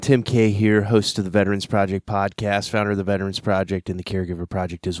Tim K here, host of the Veterans Project podcast, founder of the Veterans Project and the Caregiver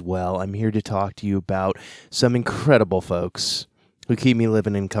Project as well. I'm here to talk to you about some incredible folks who keep me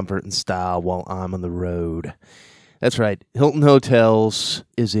living in comfort and style while I'm on the road. That's right. Hilton Hotels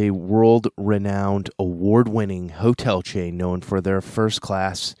is a world-renowned, award-winning hotel chain known for their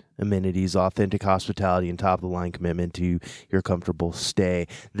first-class amenities, authentic hospitality, and top-of-the-line commitment to your comfortable stay.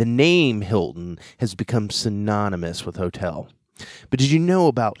 The name Hilton has become synonymous with hotel. But did you know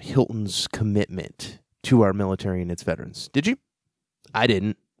about Hilton's commitment to our military and its veterans? Did you? I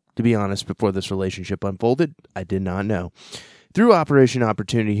didn't. To be honest, before this relationship unfolded, I did not know. Through Operation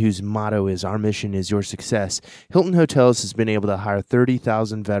Opportunity, whose motto is "Our mission is your success," Hilton Hotels has been able to hire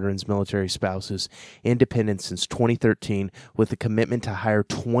 30,000 veterans, military spouses, and dependents since 2013 with a commitment to hire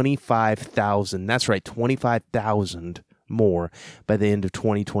 25,000. That's right, 25,000 more by the end of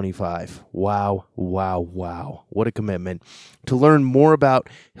 2025. Wow, wow, wow. What a commitment. To learn more about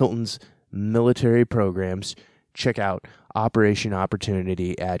Hilton's military programs, check out Operation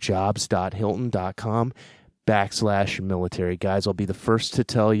Opportunity at jobs.hilton.com/military. Guys, I'll be the first to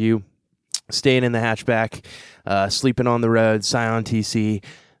tell you, staying in the hatchback, sleeping on the road, Scion TC,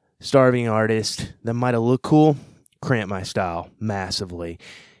 starving artist, that might have looked cool, cramped my style massively.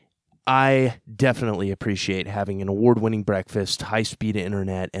 I definitely appreciate having an award-winning breakfast, high-speed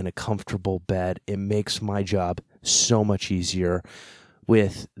internet, and a comfortable bed. It makes my job so much easier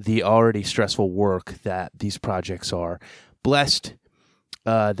with the already stressful work that these projects are. Blessed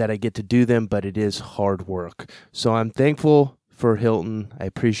that I get to do them, but it is hard work. So I'm thankful for Hilton. I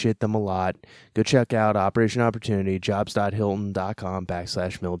appreciate them a lot. Go check out Operation Opportunity,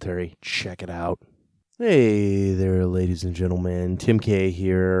 jobs.hilton.com/military. Check it out. Hey there, ladies and gentlemen. Tim K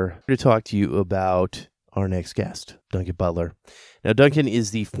here to talk to you about our next guest, Duncan Butler. Now, Duncan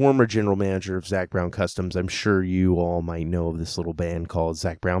is the former general manager of Zac Brown Customs. I'm sure you all might know of this little band called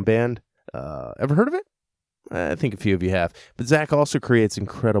Zac Brown Band. Ever heard of it? I think a few of you have. But Zac also creates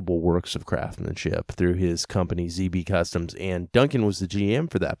incredible works of craftsmanship through his company, ZB Customs, and Duncan was the GM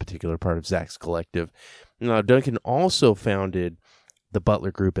for that particular part of Zac's collective. Now, Duncan also founded the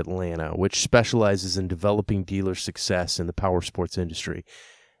Butler Group Atlanta, which specializes in developing dealer success in the powersports industry.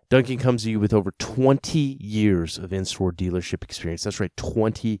 Duncan comes to you with over 20 years of in-store dealership experience. That's right,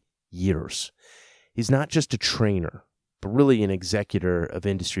 20 years. He's not just a trainer, but really an executor of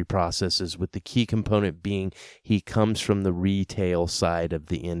industry processes, with the key component being he comes from the retail side of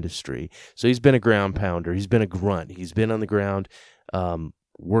the industry. So he's been a ground pounder. He's been a grunt. He's been on the ground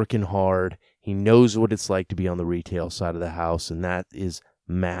working hard. He knows what it's like to be on the retail side of the house, and that is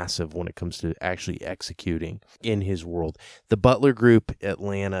massive when it comes to actually executing in his world. The Butler Group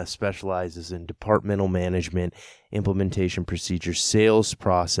Atlanta specializes in departmental management, implementation procedures, sales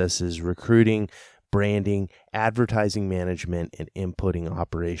processes, recruiting, branding, advertising management, and inputting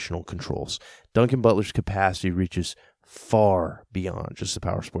operational controls. Duncan Butler's capacity reaches far beyond just the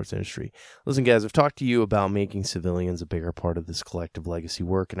powersports industry. Listen, guys, I've talked to you about making civilians a bigger part of this collective legacy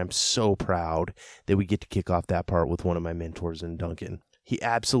work, and I'm so proud that we get to kick off that part with one of my mentors in Duncan. He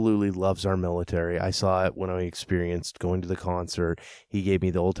absolutely loves our military. I saw it when I experienced going to the concert. He gave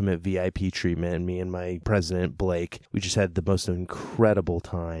me the ultimate VIP treatment, and me and my president, Blake, we just had the most incredible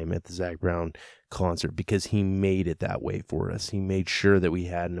time at the Zac Brown concert because he made it that way for us. He made sure that we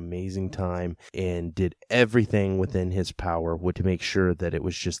had an amazing time and did everything within his power to make sure that it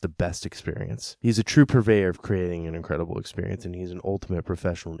was just the best experience. He's a true purveyor of creating an incredible experience, and he's an ultimate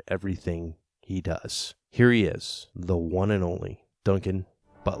professional in everything he does. Here he is, the one and only Duncan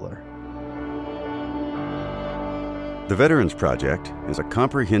Butler. The Veterans Project is a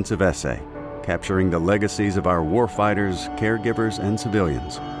comprehensive essay capturing the legacies of our warfighters, caregivers, and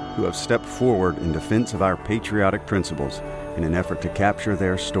civilians who have stepped forward in defense of our patriotic principles in an effort to capture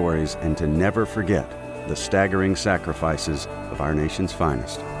their stories and to never forget the staggering sacrifices of our nation's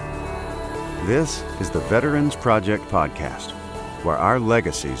finest. This is the Veterans Project podcast, where our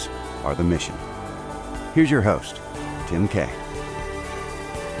legacies are the mission. Here's your host, Tim K.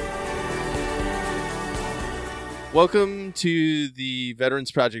 Welcome to the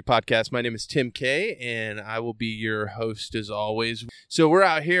Veterans Project podcast. My name is Tim K, and I will be your host as always. So we're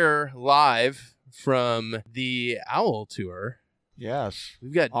out here live from the Owl Tour. Yes.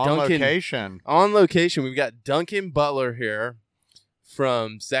 We've got on location. On location. We've got Duncan Butler here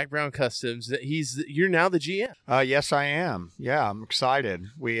from Zac Brown Customs. You're now the GM. Yes, I am. Yeah, I'm excited.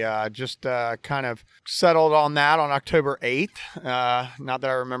 We just kind of settled on that on October 8th. Not that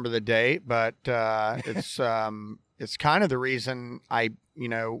I remember the date, but it's kind of the reason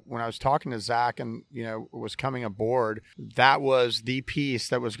when I was talking to Zac and, was coming aboard, that was the piece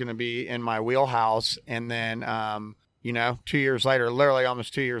that was going to be in my wheelhouse. And then 2 years later, literally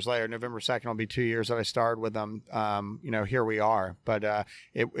almost 2 years later, November 2nd will be 2 years that I started with them. Here we are. But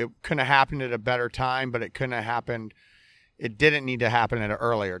it couldn't have happened at a better time, but it couldn't have happened. It didn't need to happen at an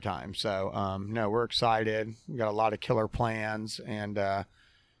earlier time. So, no, we're excited. We got a lot of killer plans, and we're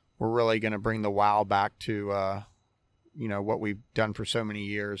really going to bring the wow back to, what we've done for so many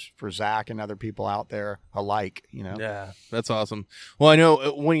years for Zac and other people out there alike, Yeah, that's awesome. Well, I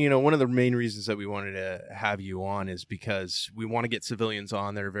know one of the main reasons that we wanted to have you on is because we want to get civilians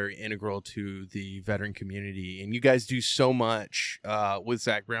on that are very integral to the veteran community. And you guys do so much with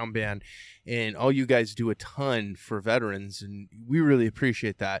Zac Brown Band, and all you guys do a ton for veterans, and we really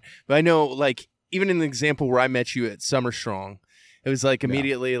appreciate that. But I know, like, even in the example where I met you at Summer Strong, it was like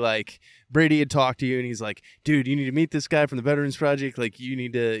immediately like Brady had talked to you and he's like, dude, you need to meet this guy from the Veterans Project. Like, you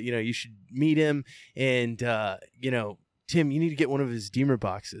need to, you should meet him. And, Tim, you need to get one of his Deemer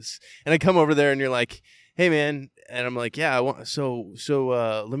boxes. And I come over there and you're like, hey, man. And I'm like, yeah, I want, so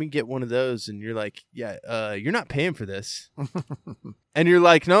let me get one of those. And you're like, yeah, you're not paying for this. And you're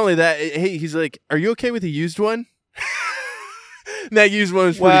like, not only that, hey, he's like, are you okay with a used one? That used one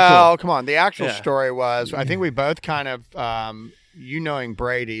was pretty cool. Come on. The actual story was, I think we both kind of, knowing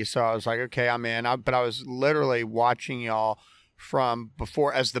Brady. So I was like, okay, I'm in. But I was literally watching y'all from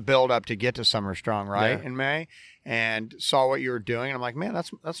before as the build up to get to Summer Strong, right? In May, and saw what you were doing. And I'm like, man,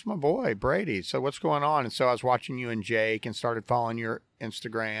 that's my boy, Brady. So what's going on? And so I was watching you and Jake and started following your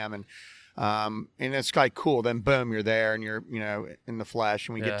Instagram, and it's like, cool. Then boom, you're there and you're, in the flesh,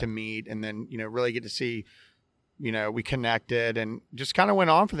 and we get to meet, and then, really get to see, we connected and just kind of went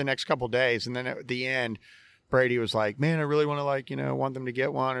on for the next couple of days. And then at the end, Brady was like, man, I really want to want them to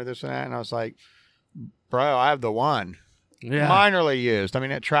get one or this and that. And I was like, bro, I have the one. Yeah. Minorly used. I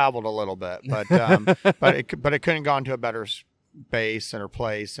mean, it traveled a little bit, but but it couldn't have gone to a better space or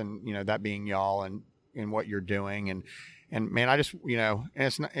place, and that being y'all and what you're doing, and man, I just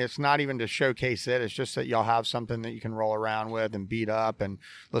and it's not even to showcase it. It's just that y'all have something that you can roll around with and beat up and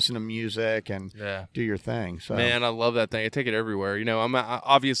listen to music and do your thing. So man, I love that thing. I take it everywhere. I'm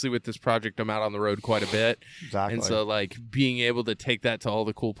obviously with this project, I'm out on the road quite a bit. Exactly. And so like being able to take that to all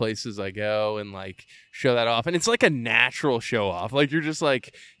the cool places I go and like show that off, and it's like a natural show off. Like you're just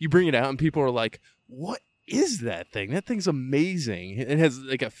like, you bring it out and people are like, what is that thing? That thing's amazing. It has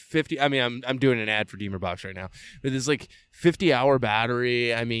like a 50. I mean, I'm doing an ad for Deemer Box right now, but it's like 50-hour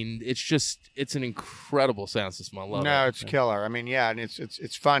battery. I mean, it's an incredible sound system. I love it. No, it's killer. I mean, yeah, and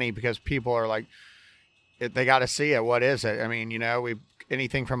it's funny because people are like, they got to see it. What is it? I mean, we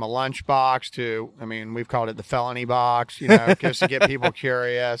anything from a lunch box to, I mean, we've called it the felony box. Just to get people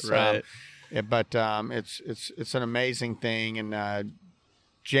curious. Right. It's an amazing thing, and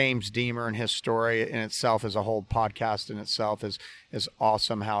James Deemer and his story in itself as a whole podcast in itself is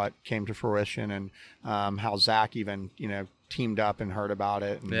awesome, how it came to fruition, and how Zac even teamed up and heard about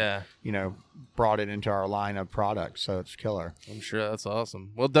it and brought it into our line of products. So it's killer. I'm sure that's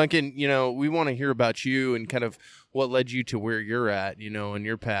awesome. Well, Duncan, we want to hear about you and kind of what led you to where you're at, in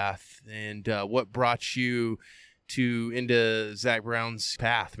your path, and what brought you into Zac Brown's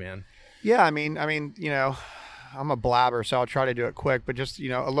path, man. Yeah, I mean, I'm a blabber, so I'll try to do it quick, but just,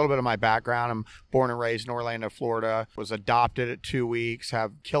 a little bit of my background. I'm born and raised in Orlando, Florida, was adopted at 2 weeks,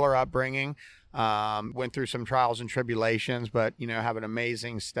 have killer upbringing, went through some trials and tribulations, but, have an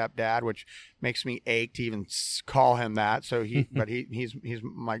amazing stepdad, which makes me ache to even call him that. So he's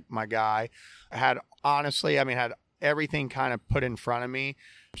my guy. Had everything kind of put in front of me.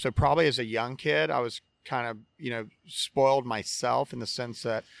 So probably as a young kid, I was kind of, spoiled myself in the sense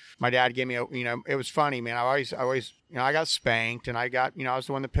that my dad gave me it was funny, man. I always, I got spanked, and I got, I was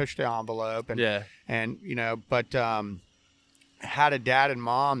the one that pushed the envelope, and, but, had a dad and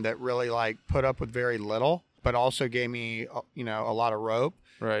mom that really like put up with very little, but also gave me, a lot of rope.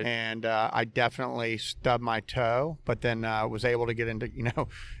 Right. And, I definitely stubbed my toe, but then, was able to get into,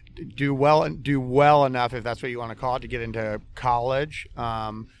 do well enough, if that's what you want to call it, to get into college.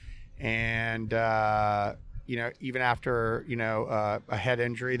 And, even after, a head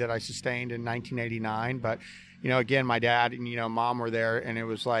injury that I sustained in 1989, but, again, my dad and, mom were there, and it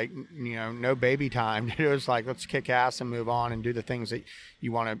was like, no baby time. It was like, let's kick ass and move on and do the things that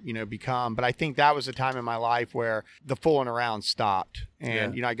you want to, become. But I think that was a time in my life where the fooling around stopped.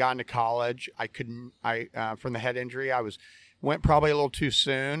 And, I got into college. From the head injury, went probably a little too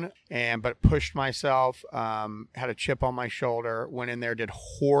soon, but pushed myself, had a chip on my shoulder, went in there, did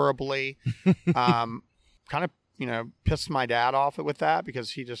horribly, kind of, pissed my dad off with that,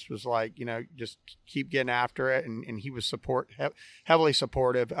 because he just was like, just keep getting after it. And he was heavily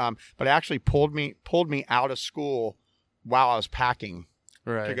supportive, but actually pulled me out of school while I was packing.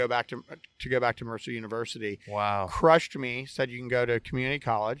 to go back to Mercer University. Wow. Crushed me. Said you can go to community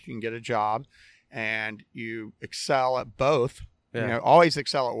college, you can get a job, and you excel at both. Yeah. You know, always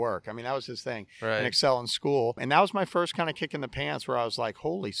excel at work. I mean, that was his thing. Right. And excel in school. And that was my first kind of kick in the pants where I was like,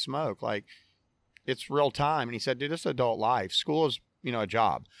 holy smoke, like it's real time. And he said, dude, this is adult life. School is, you know, a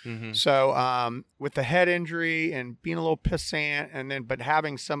job. Mm-hmm. So with the head injury and being a little pissant but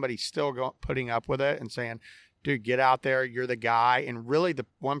having somebody still putting up with it and saying, dude, get out there. You're the guy. And really the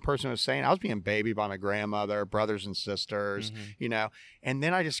one person was saying, I was being babied by my grandmother, brothers and sisters, you know, and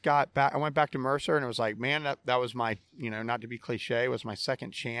then I just got back. I went back to Mercer and it was like, man, that was my, you know, not to be cliche, was my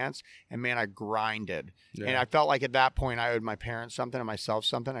second chance. And man, I grinded. Yeah. And I felt like at that point I owed my parents something and myself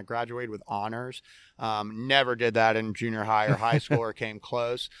something. I graduated with honors. Never did that in junior high or high school or came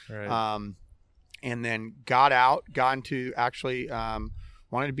close. Right. And then got into actually,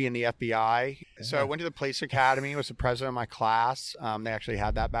 wanted to be in the FBI. So I went to the police academy, was the president of my class. They actually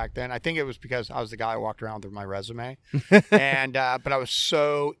had that back then. I think it was because I was the guy who walked around with my resume. And but I was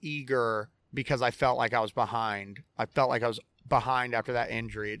so eager because I felt like I was behind. I felt like I was behind after that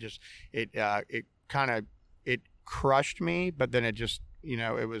injury. It crushed me, but then it just, you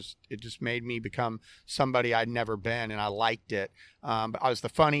know, it just made me become somebody I'd never been, and I liked it. But I was the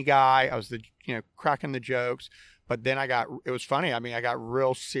funny guy. I was the, you know, cracking the jokes. But then it was funny. I mean, I got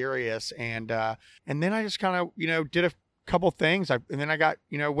real serious and then I just kind of, you know, did a couple things. And then I got,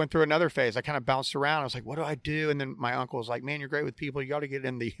 you know, went through another phase. I kind of bounced around. I was like, what do I do? And then my uncle was like, man, you're great with people. You got to get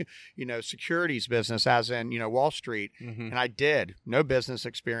in the, you know, securities business, as in, you know, Wall Street. Mm-hmm. And I did. No business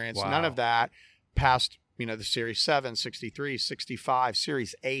experience, wow. None of that. Past, you know, the Series 7, 63, 65,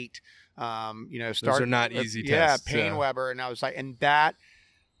 Series 8. You know, those are not easy tests. Yeah, Weber. And I was like, and that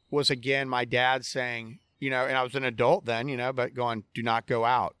was, again, my dad saying, you know, and I was an adult then, you know, but going, do not go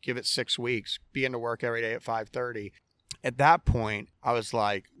out. Give it 6 weeks. Be into work every day at 5:30. At that point, I was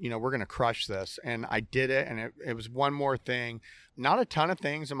like, you know, we're going to crush this. And I did it. And it was one more thing. Not a ton of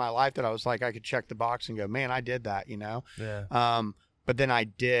things in my life that I was like, I could check the box and go, man, I did that, you know? Yeah. But then I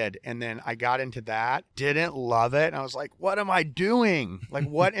did. And then I got into that, didn't love it. And I was like, what am I doing? Like,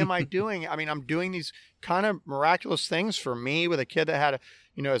 what am I doing? I mean, I'm doing these kind of miraculous things for me with a kid that had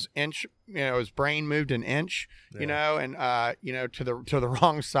his brain moved an inch, you know, and, you know, to the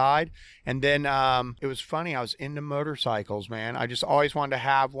wrong side. And then, it was funny. I was into motorcycles, man. I just always wanted to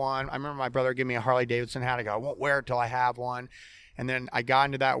have one. I remember my brother giving me a Harley Davidson hat. I go, I won't wear it till I have one. And then I got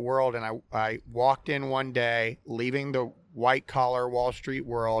into that world and I walked in one day, leaving the white collar Wall Street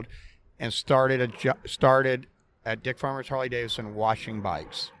world, and started at Dick Farmer's Harley Davidson washing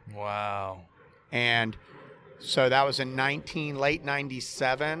bikes. Wow. And so that was in late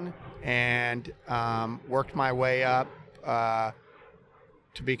 97, and worked my way up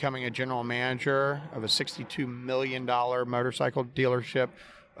to becoming a general manager of a $62 million motorcycle dealership.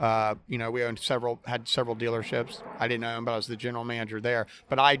 You know, we had several dealerships. I didn't own, but I was the general manager there.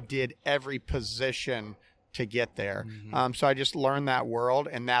 But I did every position to get there. Mm-hmm. So I just learned that world,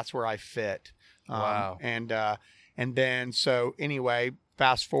 and that's where I fit. Wow. And then, so anyway,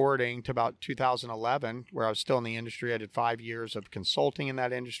 fast forwarding to about 2011, where I was still in the industry. I did 5 years of consulting in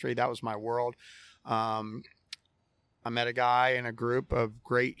that industry. That was my world. I met a guy in a group of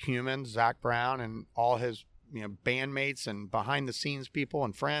great humans, Zac Brown, and all his, you know, bandmates and behind the scenes people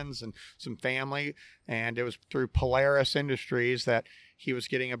and friends and some family. And it was through Polaris Industries that he was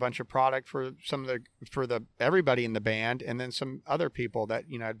getting a bunch of product for everybody in the band, and then some other people that,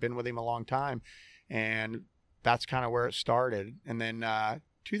 you know, had been with him a long time. And that's kind of where it started. And then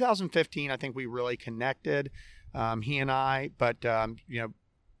 2015, I think we really connected, he and I. But, you know,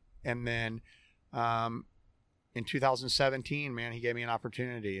 and then in 2017, man, he gave me an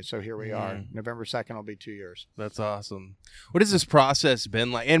opportunity. So here we are. November 2nd will be 2 years. That's awesome. What has this process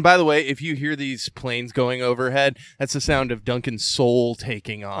been like? And by the way, if you hear these planes going overhead, that's the sound of Duncan's soul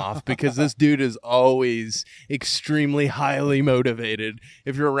taking off, because this dude is always extremely highly motivated.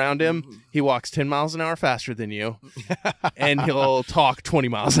 If you're around him, he walks 10 miles an hour faster than you, and he'll talk 20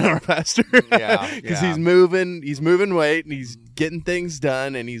 miles an hour faster. Because he's moving weight, and he's getting things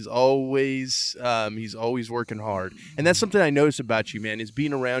done, and he's always working hard. And that's something I notice about you, man, is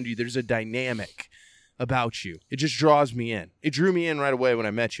being around you. There's a dynamic about you. It just draws me in. It drew me in right away when I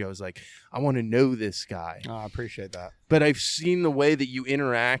met you. I was like, I want to know this guy. Oh, I appreciate that. But I've seen the way that you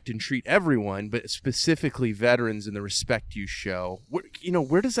interact and treat everyone, but specifically veterans, and the respect you show.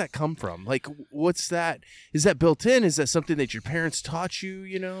 Where does that come from? Like, what's that? Is that built in? Is that something that your parents taught you,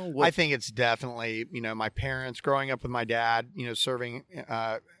 you know? I think it's definitely, you know, my parents growing up with my dad, you know, serving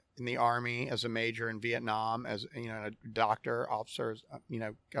in in the Army as a major, in Vietnam as, a doctor, officer,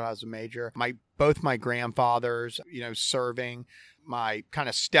 got as a major. Both my grandfathers, serving. My kind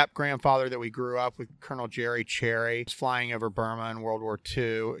of step-grandfather that we grew up with, Colonel Jerry Cherry, was flying over Burma in World War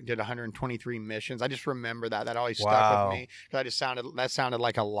II, did 123 missions. I just remember that. That always stuck with me. That sounded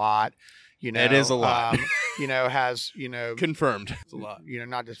like a lot. It is a lot. Has, confirmed. It's a lot.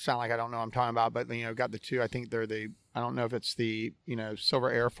 Not to sound like I don't know what I'm talking about, but, got the two. I think they're I don't know if it's the,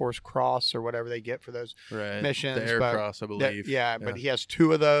 Silver Air Force Cross or whatever they get for those missions. The Air Cross, I believe. But he has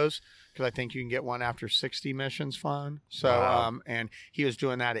two of those because I think you can get one after 60 missions flown. So, and he was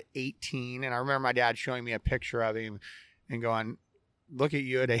doing that at 18. And I remember my dad showing me a picture of him and going, look at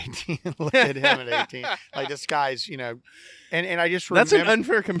you at 18, look at him at 18. Like, this guy's, and I just remember. That's an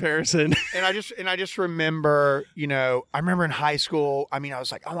unfair comparison. And I just remember, I remember in high school, I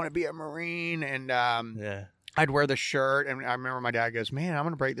was like, I want to be a Marine. And, I'd wear the shirt, and I remember my dad goes, "Man, I'm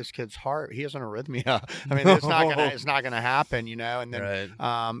going to break this kid's heart. He has an arrhythmia. It's not gonna happen, And then,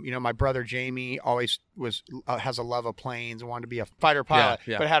 my brother Jamie always has a love of planes and wanted to be a fighter pilot,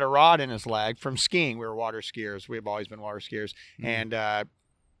 but had a rod in his leg from skiing. We were water skiers. We've always been water skiers, and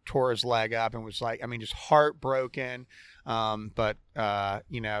tore his leg up and was like, just heartbroken. So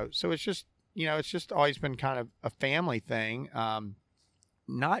it's just, it's just always been kind of a family thing.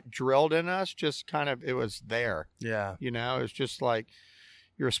 Not drilled in us, just kind of, it was there. Yeah. It was just like,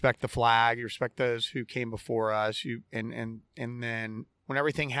 you respect the flag, you respect those who came before us, and then when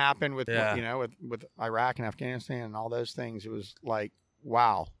everything happened with, with Iraq and Afghanistan and all those things, it was like,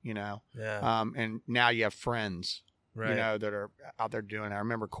 wow, and now you have friends, that are out there doing it. I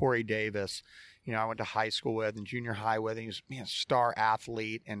remember Corey Davis, I went to high school with and junior high with, and he was, a star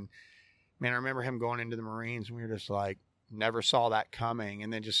athlete. And man, I remember him going into the Marines, and we were just like, never saw that coming.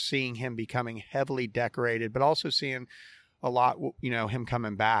 And then just seeing him becoming heavily decorated, but also seeing a lot, him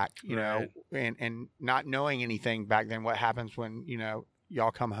coming back, and not knowing anything back then, what happens when,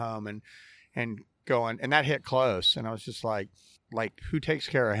 y'all come home and going, and that hit close. And I was just like, who takes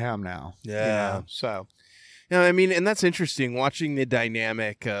care of him now? Yeah. So. No, and that's interesting, watching the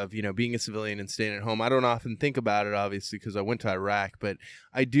dynamic of, being a civilian and staying at home. I don't often think about it, obviously, because I went to Iraq, but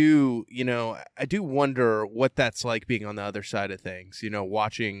I do wonder what that's like being on the other side of things,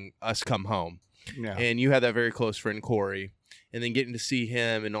 watching us come home. Yeah. And you had that very close friend, Corey, and then getting to see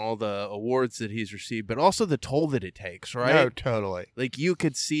him and all the awards that he's received, but also the toll that it takes, right? No, totally. Like, you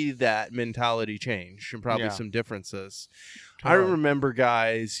could see that mentality change and probably some differences. Totally. I remember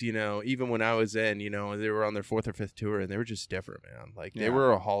guys, even when I was in, they were on their 4th or 5th tour, and they were just different, man. Like, they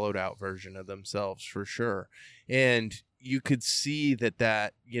were a hollowed out version of themselves for sure. And you could see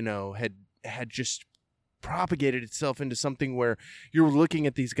that, had just propagated itself into something where you're looking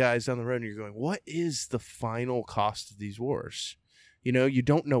at these guys down the road and you're going, what is the final cost of these wars? You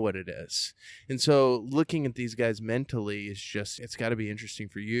don't know what it is. And so looking at these guys mentally is just, it's got to be interesting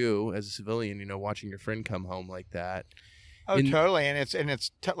for you as a civilian, watching your friend come home like that. Oh, totally. And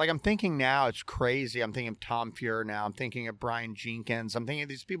it's like, I'm thinking now, it's crazy. I'm thinking of Tom Fuhrer now. I'm thinking of Brian Jenkins. I'm thinking of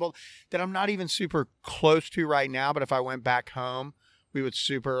these people that I'm not even super close to right now. But if I went back home, we would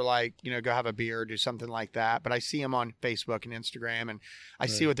super go have a beer or do something like that. But I see them on Facebook and Instagram, and I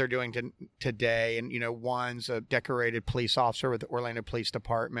see what they're doing today. And, one's a decorated police officer with the Orlando Police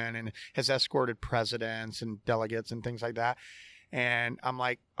Department and has escorted presidents and delegates and things like that. And I'm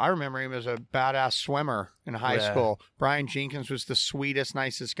like, I remember him as a badass swimmer in high school. Brian Jenkins was the sweetest,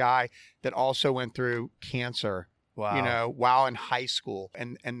 nicest guy that also went through cancer, while in high school.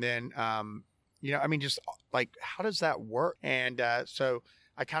 And then, just like, how does that work? And so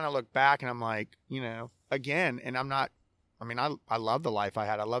I kind of look back and I'm like, again, and I'm not, I love the life I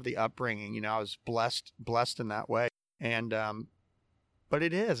had. I love the upbringing. I was blessed in that way. And, but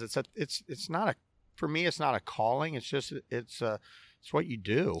it's not a, for me, it's not a calling. It's just, it's what you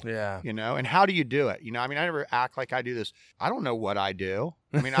do. Yeah. And how do you do it? I never act like I do this. I don't know what I do.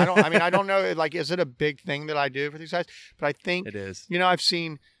 I don't know, like, is it a big thing that I do for these guys? But I think it is. I've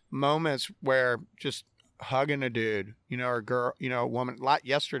seen moments where just hugging a dude, or a girl, a woman.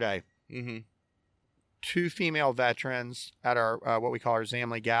 Yesterday, 2 female veterans at our what we call our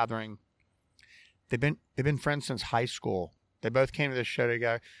Zamley gathering. They've been friends since high school. They both came to this show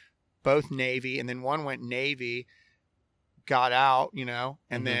together. Both Navy, and then one went Navy, got out,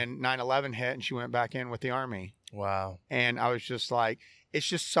 and then 9/11 hit, and she went back in with the Army. Wow. And I was just like, it's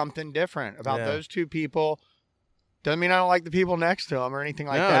just something different about those two people. Doesn't mean I don't like the people next to them or anything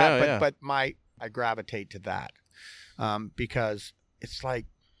like that, but I gravitate to that because it's like,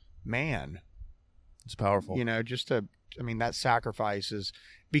 man, it's powerful. that sacrifice is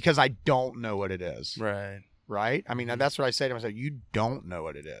because I don't know what it is. Right. right? I mean, that's what I say to myself. You don't know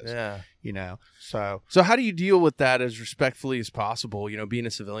what it is. Yeah. So how do you deal with that as respectfully as possible? Being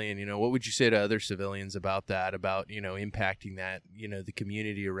a civilian, what would you say to other civilians about that, about, impacting that, the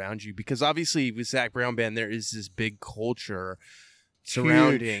community around you? Because obviously with Zac Brown Band, there is this big culture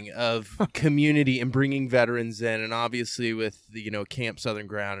surrounding of community and bringing veterans in, and obviously with the Camp Southern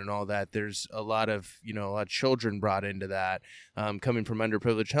Ground and all that, there's a lot of children brought into that, coming from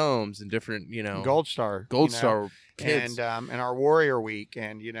underprivileged homes and different Gold Star kids, and our Warrior Week,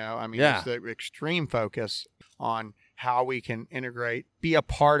 and it's the extreme focus on how we can be a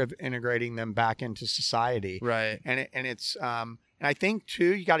part of integrating them back into society, right? And it's and I think,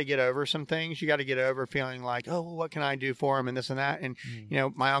 too, you got to get over some things. You got to get over feeling like, oh, well, what can I do for him and this and that. And,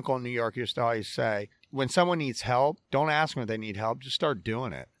 my uncle in New York used to always say, when someone needs help, don't ask them if they need help. Just start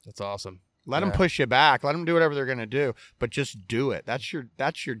doing it. That's awesome. Let them push you back. Let them do whatever they're going to do, but just do it. That's your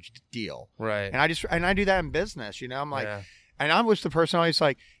deal. Right. And I do that in business. I'm like, and I was the person always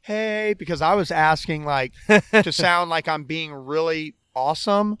like, hey, because I was asking like to sound like I'm being really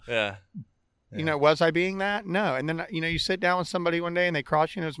awesome. Yeah. Was I being that? No. And then, you sit down with somebody one day and they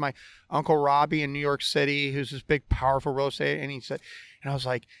cross you, and it was my Uncle Robbie in New York City, who's this big, powerful real estate. And he said, and I was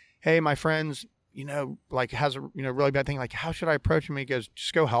like, hey, my friend's, has a, really bad thing. Like, how should I approach him? He goes,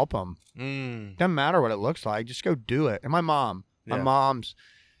 just go help him. Doesn't matter what it looks like. Just go do it. And my mom's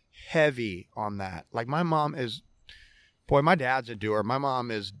heavy on that. Like, my mom is, boy, my dad's a doer. My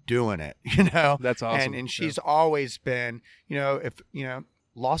mom is doing it, That's awesome. And she's always been,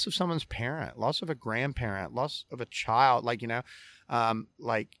 loss of someone's parent, loss of a grandparent, loss of a child, like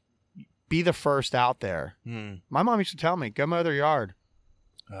be the first out there. My mom used to tell me, go mow their yard.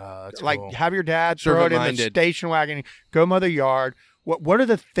 That's like cool. Have your dad throw it in the station wagon, go mow their yard. What are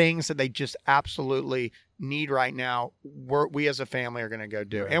the things that they just absolutely need right now? We as a family are going to go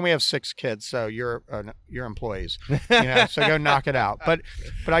do, and we have 6 kids, so you're employees, so go knock it out. But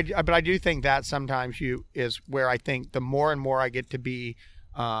I do think that sometimes is where I think the more and more I get to be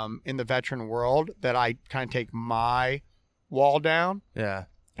in the veteran world, that I kind of take my wall down. Yeah.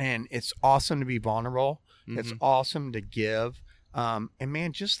 And it's awesome to be vulnerable. It's awesome to give. And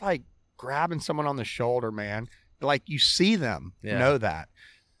man, just like grabbing someone on the shoulder, man, like you see them, know that.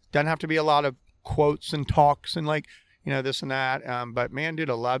 Doesn't have to be a lot of quotes and talks and like, this and that. But man, dude,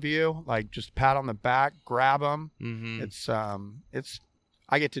 I love you. Like, just pat on the back, grab them. It's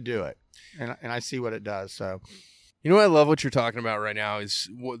I get to do it, and I see what it does. So. I love what you're talking about right now is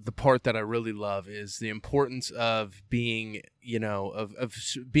the part that I really love is the importance of being, of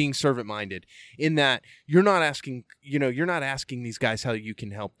being servant-minded, in that you're not asking these guys how you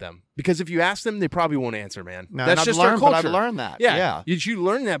can help them, because if you ask them, they probably won't answer, man. No, that's just our culture. But I've learned that. Yeah. Did you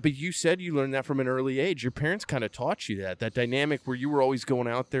learn that? But you said you learned that from an early age. Your parents kind of taught you that dynamic where you were always going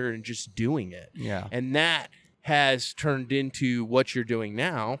out there and just doing it. Yeah. And that has turned into what you're doing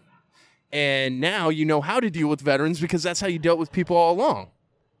now. And now you know how to deal with veterans, because that's how you dealt with people all along.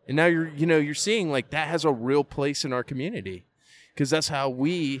 And now you're seeing like that has a real place in our community, because that's how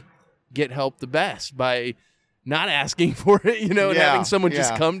we get help the best, by not asking for it, and having someone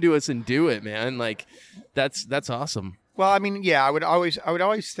just come to us and do it, man. Like that's awesome. Well, I mean, I would always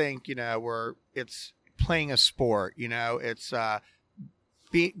think, where it's playing a sport, it's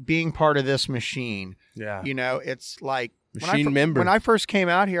being part of this machine. Yeah. It's like, member. When I first came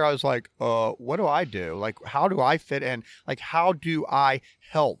out here, I was like, what do I do? Like, how do I fit in? Like, how do I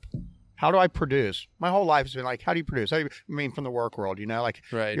help? How do I produce? My whole life has been like, how do you produce? From the work world, like,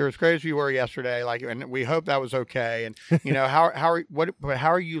 right. You're as great as you were yesterday. Like, and we hope that was okay. And,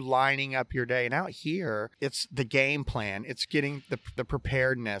 how are you lining up your day? And out here, it's the game plan. It's getting the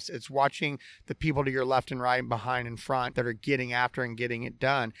preparedness. It's watching the people to your left and right and behind and front that are getting after and getting it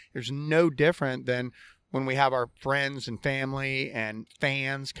done. There's no different than when we have our friends and family and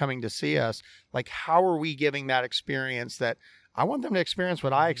fans coming to see us. Like, how are we giving that experience that I want them to experience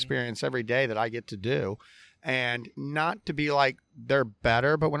what I experience every day that I get to do, and not to be like they're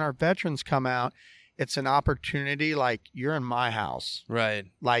better. But when our veterans come out, it's an opportunity. Like, you're in my house. Right.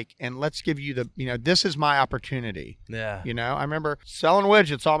 Like, and let's give you this is my opportunity. Yeah. I remember selling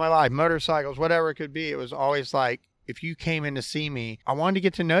widgets all my life, motorcycles, whatever it could be. It was always like, if you came in to see me, I wanted to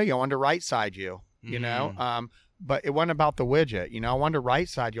get to know you. I wanted to right side you. But it wasn't about the widget. I wanted to right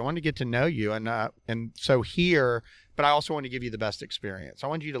side you. I wanted to get to know you. And so here, but I also wanted to give you the best experience. I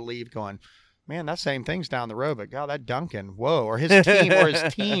wanted you to leave going, man, that same thing's down the road, but God, that Duncan, whoa, or his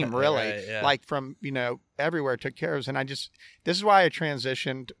team really, right, yeah. Like from, everywhere took care of us. And this is why I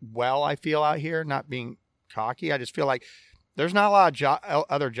transitioned well, I feel, out here, not being cocky. I just feel like there's not a lot of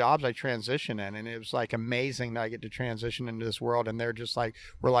other jobs I transition in, and it was like amazing that I get to transition into this world, and they're just like,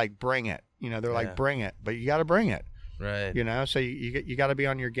 we're like, bring it, they're like, bring it, but you got to bring it. Right. So you got to be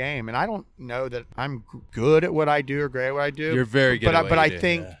on your game. And I don't know that I'm good at what I do or great at what I do. You're very good at what I you do,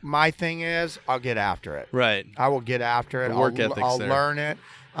 think my thing is I'll get after it. Right. I will get after it. The work ethic's I'll there. learn it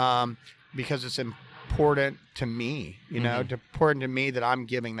because it's important to me, important to me that I'm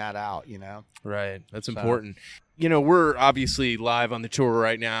giving that out, Right. That's important. We're obviously live on the tour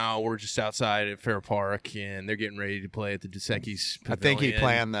right now. We're just outside at Fair Park, and they're getting ready to play at the Dusecki's Pavilion. I think he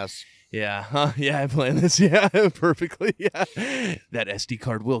planned this. Yeah. Huh? Yeah, I planned this. Yeah, perfectly. Yeah. That SD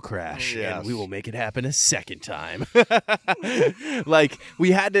card will crash, and we will make it happen a second time. Like,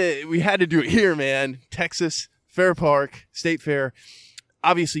 we had to do it here, man. Texas, Fair Park, State Fair.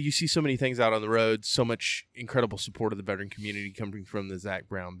 Obviously, you see so many things out on the road, so much incredible support of the veteran community coming from the Zac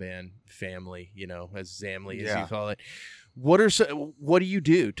Brown Band family, as Zamley, as you call it. What do you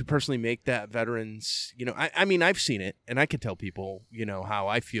do to personally make that veterans, I mean, I've seen it, and I can tell people, how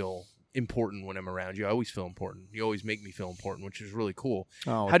I feel important when I'm around you. I always feel important. You always make me feel important, which is really cool.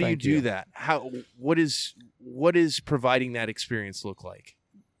 Oh, how do you do that? What is providing that experience look like?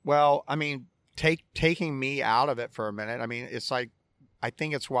 Well, I mean, taking me out of it for a minute. I mean, it's like, I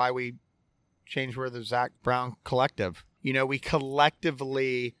think it's why we changed. We're the Zac Brown Collective. We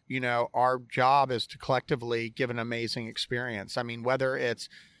collectively, our job is to collectively give an amazing experience. I mean, whether it's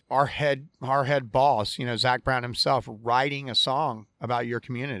our head boss, Zac Brown himself, writing a song about your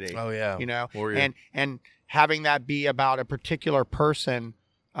community. Oh yeah. And having that be about a particular person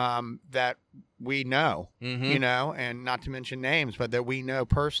that we know, and not to mention names, but that we know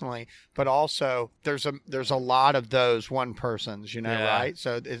personally. But also, there's a lot of those one persons, right?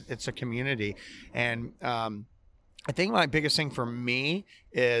 So it's a community, and I think my biggest thing for me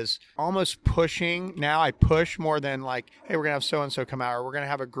is almost pushing. Now I push more than like, hey, we're going to have so-and-so come out, or we're going to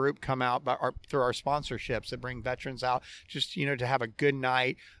have a group come out through our sponsorships that bring veterans out just, to have a good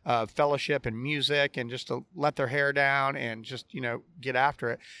night of fellowship and music and just to let their hair down and just, get after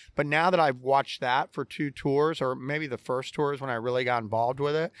it. But now that I've watched that for 2 tours, or maybe the first tour is when I really got involved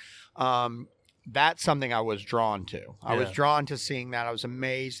with it, that's something I was drawn to. I was drawn to seeing that. I was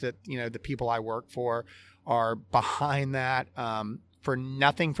amazed that, the people I work for are behind that for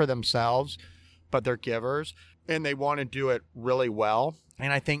nothing for themselves, but they're givers, and they want to do it really well.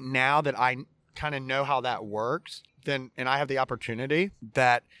 And I think now that I kind of know how that works, and I have the opportunity,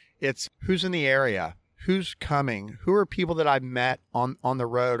 that it's who's in the area, who's coming, who are people that I've met on the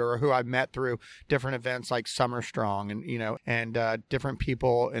road, or who I've met through different events like Summer Strong, and different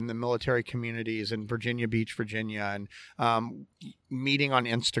people in the military communities in Virginia Beach, Virginia, and meeting on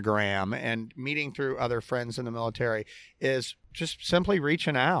Instagram and meeting through other friends in the military, is just simply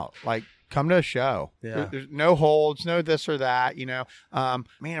reaching out, like, come to a show. Yeah. There's no holds, no this or that, man,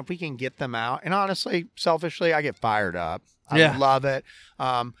 if we can get them out. And honestly, selfishly, I get fired up. I love it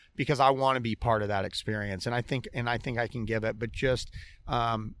because I want to be part of that experience. And I think I can give it, but just,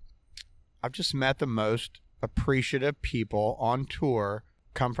 I've just met the most appreciative people on tour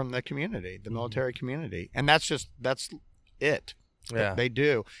come from the community, the military community. And that's it. Yeah. They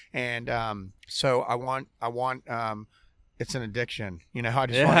do. And so I want it's an addiction. I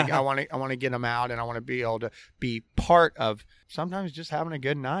just want to get them out, and I want to be able to be part of sometimes just having a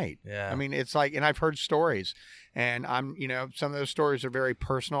good night. Yeah. I mean, it's like, and I've heard stories, and I'm, some of those stories are very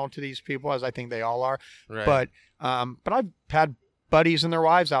personal to these people, as I think they all are. Right. But I've had buddies and their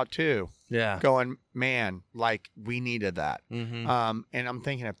wives out too. Yeah. Going, man, like, we needed that. Mm-hmm. And I'm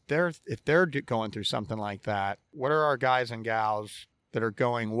thinking, if they're going through something like that, what are our guys and gals that are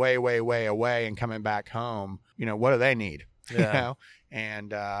going way, way, way away and coming back home? What do they need? Yeah.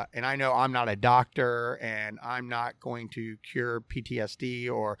 And I know I'm not a doctor, and I'm not going to cure PTSD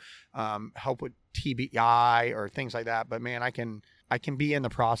or help with TBI or things like that. But man, I can be in the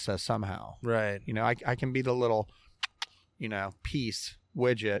process somehow. Right. I can be the little, piece,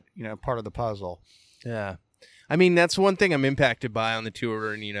 widget, part of the puzzle. Yeah. I mean, that's one thing I'm impacted by on the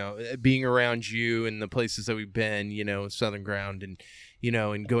tour, and, being around you and the places that we've been, Southern Ground, and,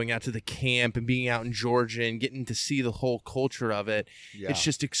 and going out to the camp and being out in Georgia and getting to see the whole culture of it. Yeah. It's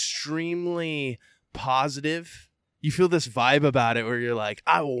just extremely positive. You feel this vibe about it where you're like,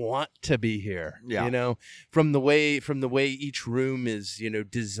 I want to be here. Yeah. From the way each room is,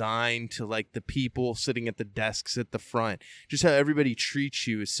 designed, to like the people sitting at the desks at the front, just how everybody treats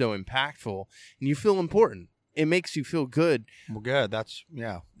you is so impactful, and you feel important. It makes you feel good. Well, good. That's,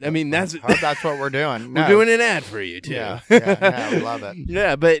 yeah. I mean, that's what we're doing. We're doing an ad for you too. Yeah, we love it.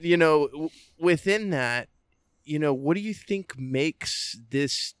 Yeah, but within that, what do you think makes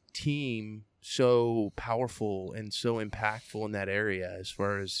this team so powerful and so impactful in that area as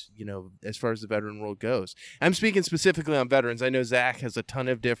far as the veteran world goes. I'm speaking specifically on veterans. I know Zac has a ton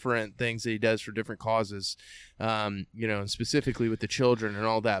of different things that he does for different causes, and specifically with the children and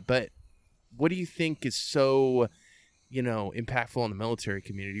all that. But what do you think is so, impactful in the military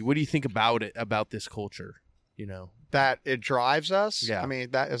community? What do you think about it, about this culture, That it drives us? Yeah. I mean,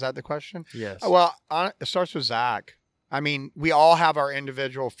 is that the question? Yes. Well, it starts with Zac. I mean, we all have our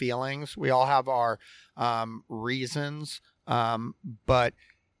individual feelings. We all have our reasons. But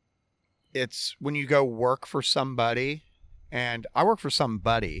it's when you go work for somebody, and I work for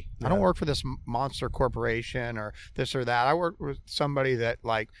somebody. Yeah. I don't work for this monster corporation or this or that. I work with somebody that,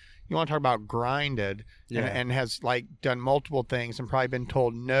 like, you want to talk about grinded and has, like, done multiple things and probably been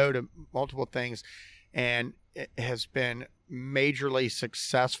told no to multiple things, and it has been majorly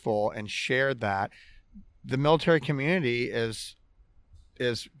successful and shared that. The military community is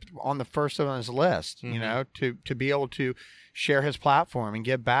on the first of his list, mm-hmm. To be able to share his platform and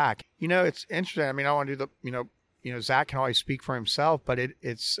give back. It's interesting. I mean, I want to do Zac can always speak for himself, but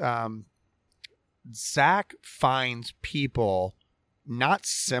it's Zac finds people not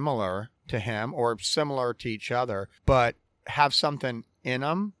similar to him or similar to each other, but have something in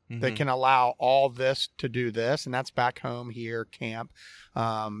them mm-hmm. that can allow all this to do this. And that's back home here, camp,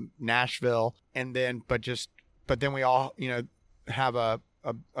 Nashville. And then, but then we all, have a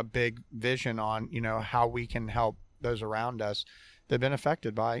big vision on, how we can help those around us that have been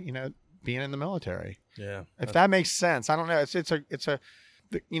affected by, being in the military. Yeah. If that makes sense. I don't know. It's a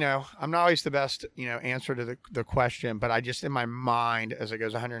I'm not always the best, answer to the question, but I just, in my mind, as it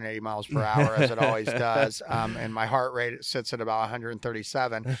goes 180 miles per hour, as it always does, and my heart rate sits at about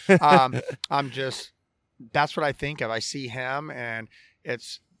 137, that's what I think of. I see him, and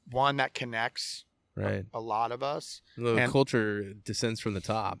it's one that connects a lot of us. The culture descends from the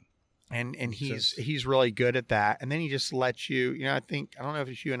top. And he's really good at that. And then he just lets you, I don't know if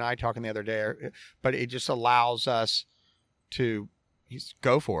it's you and I talking the other day, but it just allows us to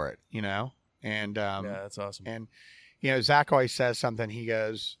go for it, and that's awesome. And Zac always says something. He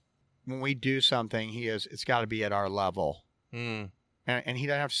goes, when we do something, he goes, it's got to be at our level. And he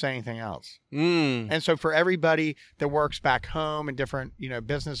doesn't have to say anything else. And so for everybody that works back home and different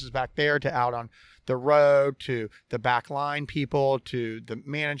businesses back there, to out on the road, to the back line people, to the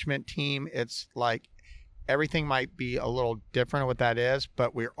management team, it's like everything might be a little different of what that is,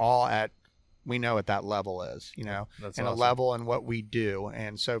 but we know what that level is, That's and awesome. A level in what we do.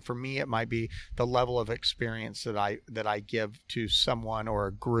 And so for me, it might be the level of experience that I give to someone or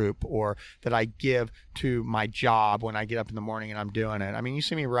a group, or that I give to my job when I get up in the morning and I'm doing it. I mean, you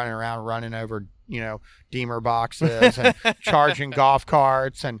see me running over, Deemer boxes and charging golf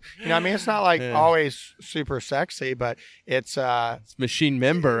carts. And, it's not like always super sexy, but it's machine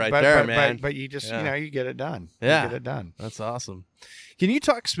member there, man. But you just, you get it done. Yeah. You get it done. That's awesome. Can you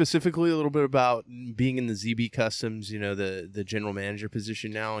talk specifically a little bit about being in the ZB Customs, the general manager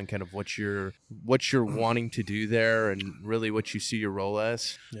position now, and kind of what you're wanting to do there, and really what you see your role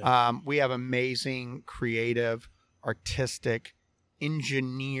as? Yeah. We have amazing, creative, artistic,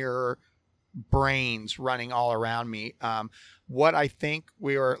 engineer brains running all around me. What I think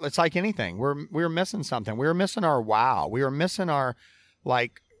it's like anything. We were missing something. We were missing our wow. We were missing our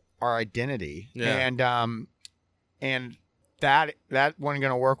identity. Yeah. And that wasn't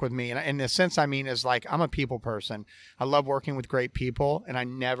going to work with me. And in the sense I mean is, like, I'm a people person. I love working with great people, and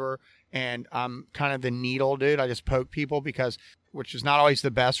I'm kind of the needle dude. I just poke people which is not always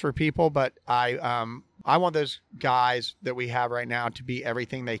the best for people, but I want those guys that we have right now to be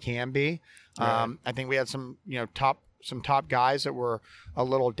everything they can be. Right. I think we had some top guys that were a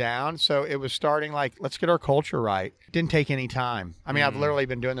little down. So it was starting like, let's get our culture right. It didn't take any time. I mean, I've literally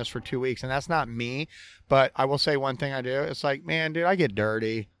been doing this for 2 weeks, and that's not me, but I will say one thing I do. It's like, man, dude, I get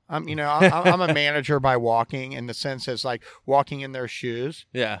dirty. I'm a manager by walking, in the sense as like walking in their shoes.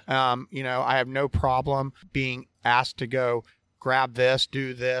 Yeah. I have no problem being asked to go grab this,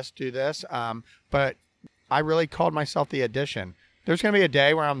 do this. But I really called myself the addition. There's going to be a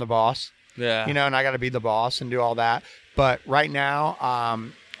day where I'm the boss. Yeah. And I got to be the boss and do all that. But right now,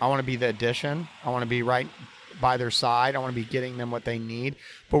 I want to be the addition. I want to be right by their side. I want to be getting them what they need.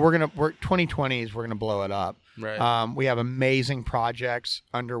 But we're 2020s, we're going to blow it up. Right. We have amazing projects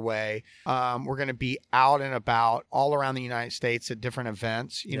underway. We're going to be out and about all around the United States at different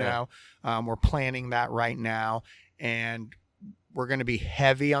events. We're planning that right now. And we're going to be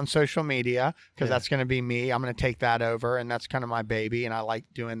heavy on social media, because that's going to be me. I'm going to take that over, and that's kind of my baby, and I like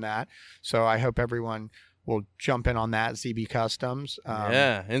doing that. So I hope everyone will jump in on that, ZB Customs.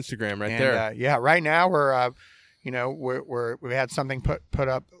 Instagram right there. Right now we're we had something put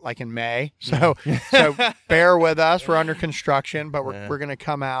up like in May. So bear with us. We're under construction, but we're going to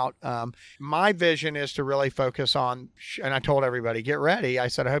come out. My vision is to really focus on, and I told everybody, get ready. I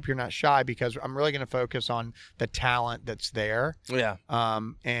said, I hope you're not shy, because I'm really going to focus on the talent that's there. Yeah.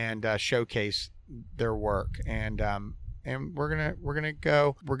 And showcase their work. And we're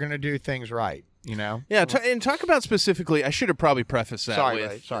gonna do things right. Yeah. And talk about specifically. I should have probably prefaced that.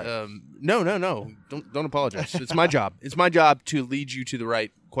 Sorry. No. Don't apologize. It's my job. It's my job to lead you to the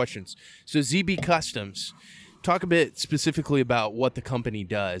right questions. So ZB Customs, talk a bit specifically about what the company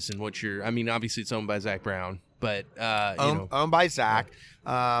does and what obviously it's owned by Zac Brown, but owned by Zac,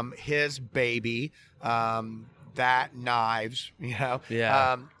 his baby, that knives,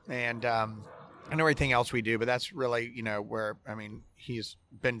 and everything else we do, but that's really, where, he's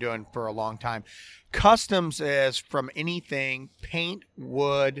been doing for a long time. Customs is from anything paint,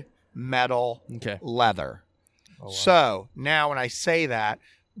 wood, metal, leather. Oh, wow. So now when I say that,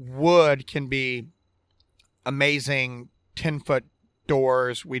 wood can be amazing 10-foot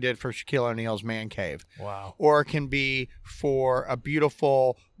doors we did for Shaquille O'Neal's man cave. Wow. Or it can be for a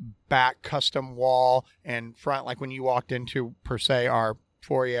beautiful back custom wall and front, like when you walked into, per se, our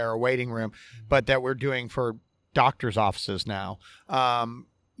foyer or waiting room, but that we're doing for doctors' offices now.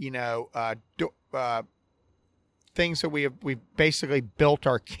 Things that we've basically built.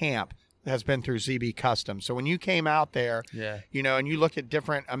 Our camp has been through ZB Customs. So when you came out there, and you look at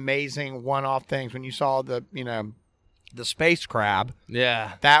different amazing one-off things, when you saw the space crab,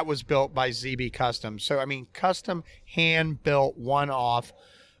 that was built by ZB Customs. So custom, hand-built, one-off,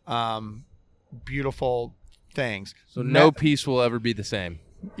 beautiful things. So no piece will ever be the same.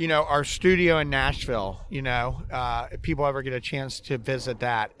 Our studio in Nashville, if people ever get a chance to visit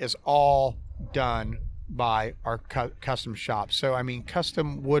that, is all done by our custom shop. So,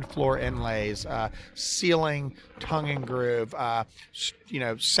 custom wood floor inlays, ceiling tongue and groove,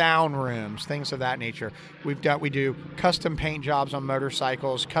 sound rooms, things of that nature. We do custom paint jobs on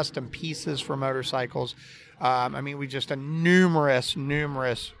motorcycles, custom pieces for motorcycles. We just a numerous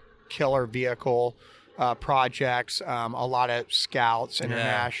killer vehicle projects, a lot of scouts,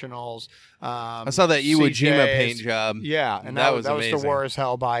 internationals. I saw that Iwo Jima paint job. Yeah, and that was the War as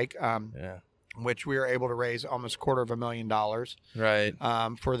Hell bike, which we were able to raise almost $250,000 right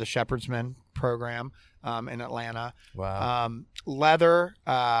for the Shepherdsman program in Atlanta. Wow. Leather,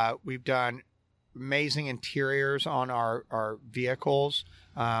 we've done amazing interiors on our vehicles.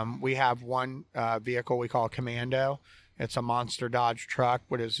 We have one vehicle we call Commando. It's a monster Dodge truck,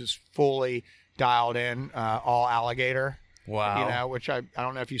 but it's just fully dialed in, all alligator. Wow. Which I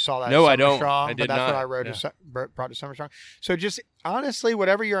don't know if you saw that. No, at I don't. Strong, I did but that's not. what I brought to Summer Strong. So just honestly,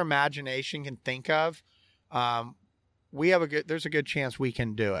 whatever your imagination can think of, there's a good chance we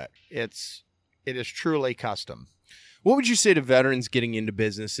can do it. It is truly custom. What would you say to veterans getting into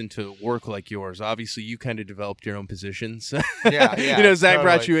business, into work like yours? Obviously, you kind of developed your own positions. Yeah. Zac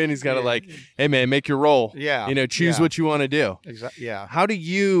brought you in. He's kind of like, hey, man, make your role. Yeah. Choose what you want to do. Exactly. Yeah.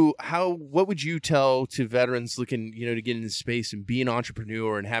 What would you tell to veterans looking, to get into space and be an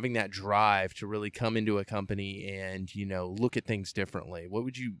entrepreneur and having that drive to really come into a company and, look at things differently? What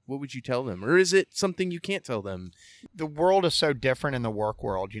would you tell them? Or is it something you can't tell them? The world is so different in the work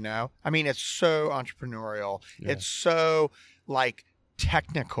world, it's so entrepreneurial. Yeah. It's so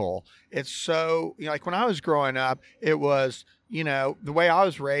technical. It's so, like when I was growing up, it was, the way I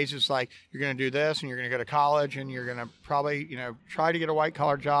was raised is like, you're going to do this and you're going to go to college and you're going to probably, try to get a white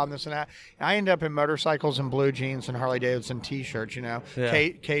collar job and this and that. And I ended up in motorcycles and blue jeans and Harley Davidson t-shirts,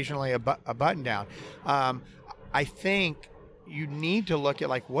 occasionally a button down. I think you need to look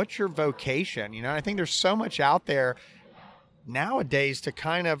at what's your vocation? I think there's so much out there nowadays to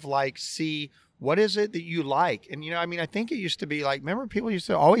kind of see what is it that you like? And, I think it used to be remember people used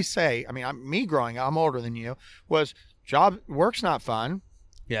to always say, me growing up, I'm older than you, was work's not fun.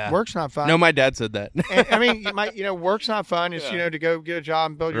 Yeah. Work's not fun. No, my dad said that. And, work's not fun. It's, to go get a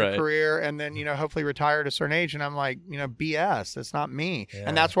job and build your career and then, hopefully retire at a certain age. And I'm like, BS. That's not me. Yeah.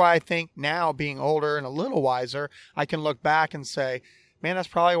 And that's why I think now, being older and a little wiser, I can look back and say, man, that's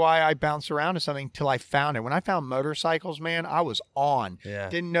probably why I bounced around to something till I found it. When I found motorcycles, man, I was on. Yeah.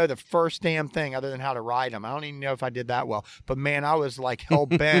 Didn't know the first damn thing other than how to ride them. I don't even know if I did that well. But, man, I was hell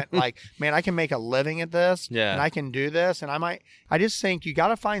bent. Man, I can make a living at this. Yeah. And I can do this. And I just think you got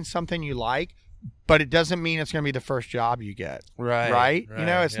to find something you like, but it doesn't mean it's going to be the first job you get. Right?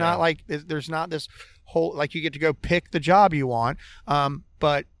 It's not like there's not this whole, you get to go pick the job you want.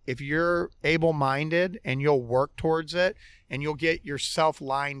 But if you're able-minded and you'll work towards it and you'll get yourself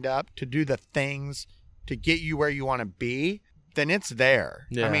lined up to do the things to get you where you want to be, then it's there.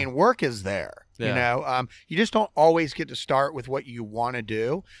 Yeah. Work is there. Yeah. You just don't always get to start with what you want to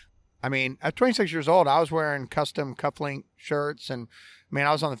do. I mean, at 26 years old, I was wearing custom cufflink shirts, and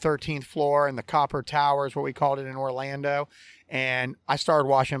I was on the 13th floor in the Copper Tower is what we called it in Orlando. And I started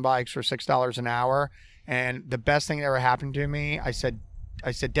washing bikes for $6 an hour. And the best thing that ever happened to me, I said,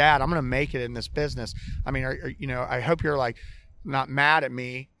 Dad, I'm going to make it in this business. I mean, I hope you're like not mad at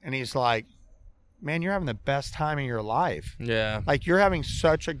me. And he's like, man, you're having the best time in your life. Yeah. Like, you're having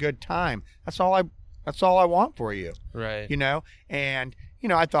such a good time. That's all I want for you. Right. And,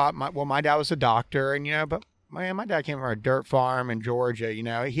 I thought my dad was a doctor, and, but man, my dad came from a dirt farm in Georgia.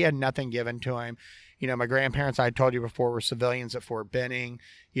 He had nothing given to him. My grandparents, I told you before, were civilians at Fort Benning.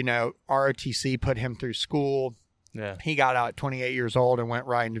 ROTC put him through school. Yeah. He got out at 28 years old and went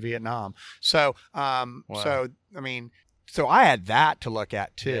right into Vietnam. So, Wow. So I had that to look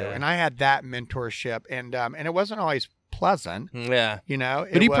at too. Yeah. And I had that mentorship, and it wasn't always pleasant. Yeah.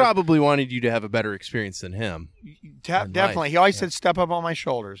 But he probably wanted you to have a better experience than him. Definitely. He always said, step up on my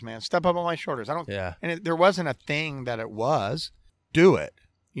shoulders, man. Step up on my shoulders. Yeah. And there wasn't a thing that it was. Do it.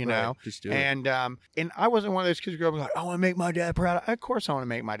 Right. Just do it. And I wasn't one of those kids who grew up like, I want to make my dad proud. Of course I want to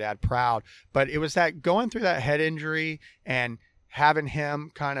make my dad proud. But it was that going through that head injury and having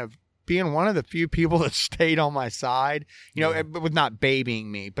him kind of being one of the few people that stayed on my side, with not babying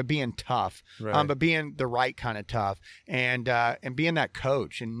me, but being tough, Right. But being the right kind of tough, and being that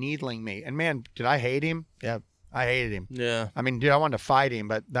coach and needling me. And man, did I hate him? Yeah, I hated him. Yeah. I mean, dude, I wanted to fight him,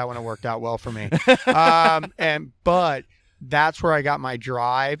 but that wouldn't have worked out well for me. But that's where I got my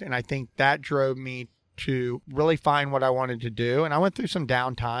drive, and I think that drove me to really find what I wanted to do. And I went through some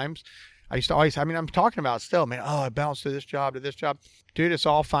down times. I used to always, I'm talking about still, man, I bounced to this job. Dude, it's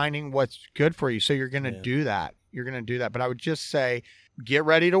all finding what's good for you. So you're going to do that. You're going to do that. But I would just say, get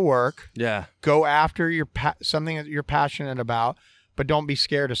ready to work. Yeah. Go after something that you're passionate about, but don't be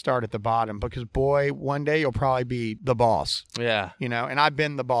scared to start at the bottom, because boy, one day you'll probably be the boss. Yeah. And I've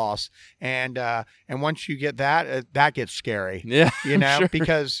been the boss. And once you get that, that gets scary. Yeah. Sure.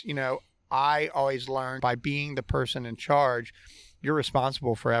 Because, I always learned by being the person in charge, you're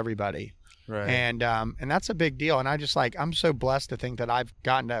responsible for everybody. Right. And that's a big deal. And I'm so blessed to think that I've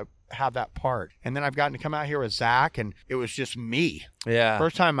gotten to have that part. And then I've gotten to come out here with Zac, and it was just me. Yeah.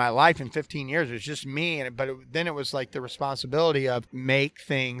 First time in my life in 15 years, it was just me. Then it was like the responsibility of make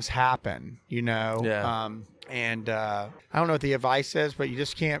things happen, Yeah. I don't know what the advice is, but you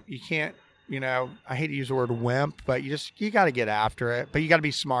can't, I hate to use the word wimp, but you got to get after it, but you got to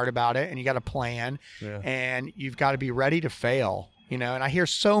be smart about it, and you got to plan, and you've got to be ready to fail. And I hear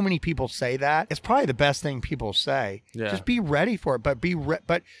so many people say that. It's probably the best thing people say. Yeah. Just be ready for it, but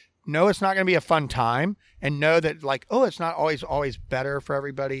but know it's not going to be a fun time, and know that it's not always better for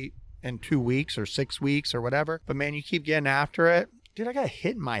everybody in 2 weeks or 6 weeks or whatever. But man, you keep getting after it. Dude, I got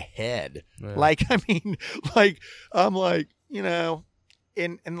hit in my head. Yeah.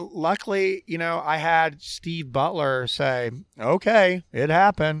 And luckily, I had Steve Butler say, okay, it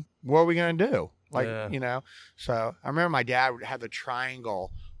happened. What are we going to do? So I remember my dad would have the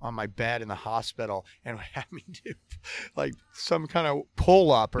triangle on my bed in the hospital and would have me do like some kind of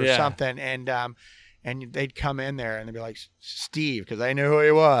pull up or something. And they'd come in there and they'd be like, Steve, because they knew who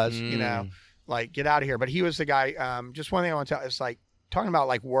he was, get out of here. But he was the guy. Just one thing I want to tell is talking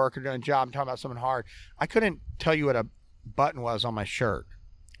about work or doing a job and talking about something hard. I couldn't tell you what a button was on my shirt.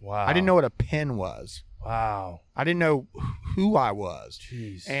 Wow. I didn't know what a pin was. Wow. I didn't know who I was.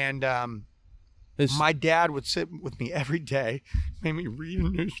 Jeez. And, my dad would sit with me every day, made me read a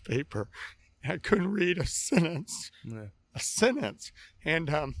newspaper. I couldn't read a sentence. Yeah. A sentence. And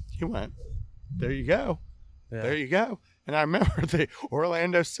he went, there you go. Yeah. There you go. And I remember the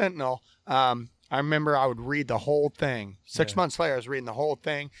Orlando Sentinel. I remember I would read the whole thing. 6 months later, I was reading the whole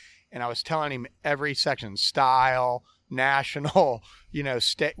thing. And I was telling him every section, style, national,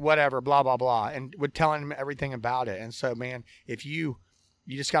 state, whatever, blah, blah, blah. And would telling him everything about it. And so, man, if you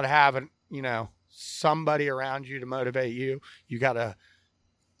just got to have somebody around you to motivate you. You got to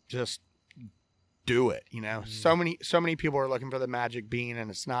just do it. Mm-hmm. So many people are looking for the magic bean,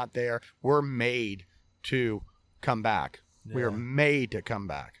 and it's not there. We're made to come back. Yeah. We are made to come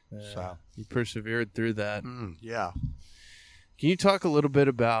back. Yeah. So you persevered through that. Yeah. Can you talk a little bit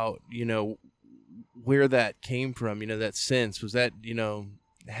about, where that came from? That sense, was that,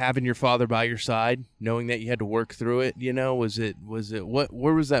 having your father by your side, knowing that you had to work through it, was it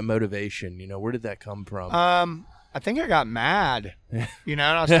where was that motivation? Where did that come from? I think I got mad, and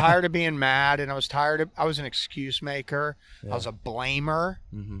I was tired of being mad, and I was an excuse maker. Yeah. I was a blamer.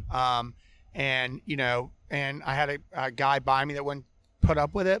 Mm-hmm. And I had a guy by me that wouldn't put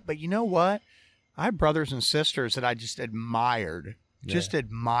up with it. But you know what? I had brothers and sisters that I just admired,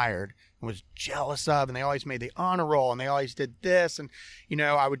 and was jealous of, and they always made the honor roll, and they always did this, and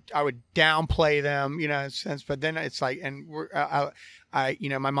I would downplay them, in a sense. But then it's like, and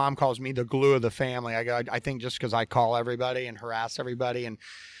my mom calls me the glue of the family. I think just because I call everybody and harass everybody, and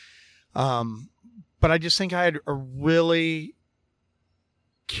but I just think I had a really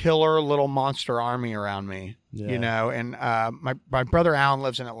killer little monster army around me, and my brother Alan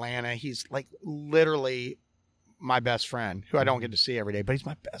lives in Atlanta. He's like literally my best friend, who I don't get to see every day, but he's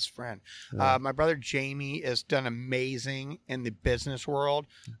my best friend. Yeah. My brother Jamie has done amazing in the business world.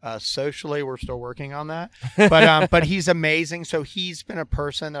 Socially, we're still working on that, but he's amazing. So he's been a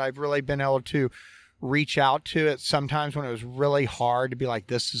person that I've really been able to reach out to at sometimes when it was really hard to be like,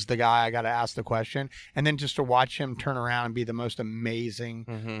 this is the guy I got to ask the question. And then just to watch him turn around and be the most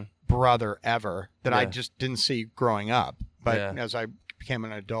amazing brother ever that I just didn't see growing up. But as I became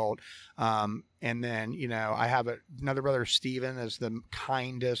an adult, and then, I have another brother, Steven, is the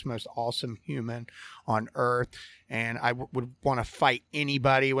kindest, most awesome human on earth. And I would want to fight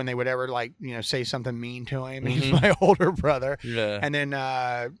anybody when they would ever say something mean to him. He's my older brother. Yeah. And then,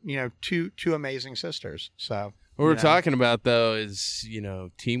 two amazing sisters. So what we're talking about, though, is,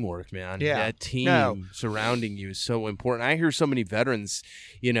 teamwork, man. Yeah. That team surrounding you is so important. I hear so many veterans,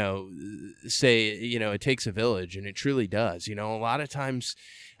 say, it takes a village, and it truly does. A lot of times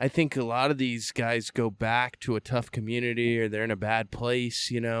I think a lot of these guys go back to a tough community, or they're in a bad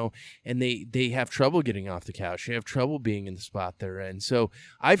place, and they have trouble getting off the couch. They have trouble being in the spot they're in. So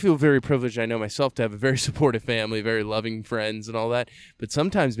I feel very privileged, I know myself, to have a very supportive family, very loving friends and all that. But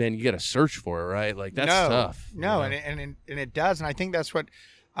sometimes, man, you got to search for it, right? Like, that's tough. No, and it does. And I think that's what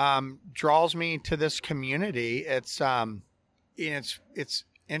draws me to this community. It's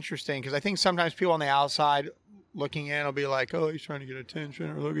interesting because I think sometimes people on the outside looking in will be like, oh, he's trying to get attention,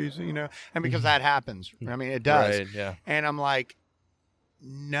 or look, he's, and because that happens. I mean, it does. Right, yeah. And I'm like,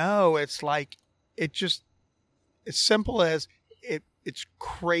 no, it's like, it's just as simple as it's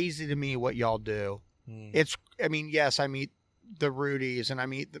crazy to me what y'all do. Yes, I meet the Rudys, and I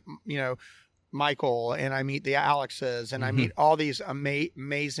meet the, Michael, and I meet the Alexes, and I meet all these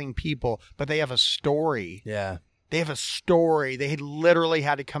amazing people, but they have a story. Yeah. They have a story. They had literally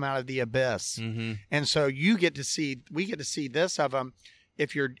had to come out of the abyss. And so we get to see this of them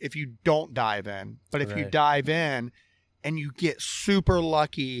if you don't dive in. But if you dive in and you get super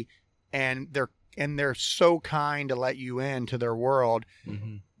lucky, and they're so kind to let you into their world,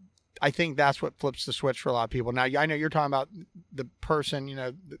 I think that's what flips the switch for a lot of people. Now, I know you're talking about the person,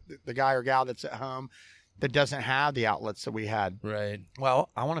 the guy or gal that's at home that doesn't have the outlets that we had. Right. Well,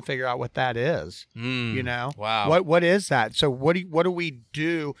 I want to figure out what that is. Wow. What is that? So what do we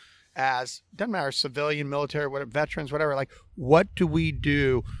do as, doesn't matter, civilian, military, whatever, veterans, whatever, like, what do we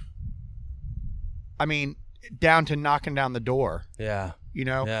do? I mean, down to knocking down the door. Yeah.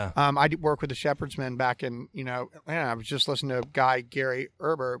 I did work with the Shepherd's Men back in, Atlanta. I was just listening to a guy, Gary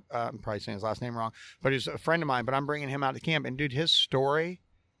Erber, I'm probably saying his last name wrong, but he's a friend of mine, but I'm bringing him out to camp, and dude, his story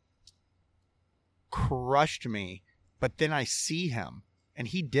crushed me. But then I see him, and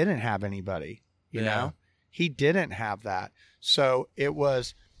he didn't have anybody, you know, he didn't have that. So it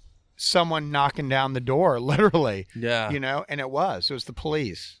was someone knocking down the door, literally, and it was the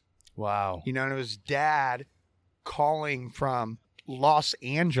police. Wow. And it was dad calling from Los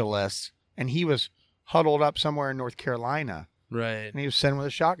Angeles, and he was huddled up somewhere in North Carolina. Right. And he was sitting with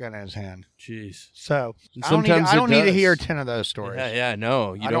a shotgun in his hand. Jeez. So I don't need to hear 10 of those stories.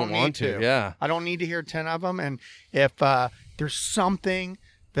 No, you don't want to. Yeah. I don't need to hear 10 of them. And if there's something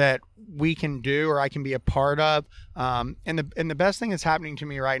that we can do, or I can be a part of, and the best thing that's happening to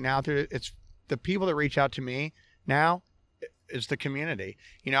me right now, it's the people that reach out to me now, is the community.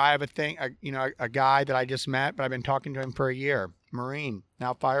 I have a guy that I just met, but I've been talking to him for a year, Marine,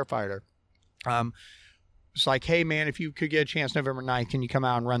 now firefighter. It's like, hey man, if you could get a chance November 9th, can you come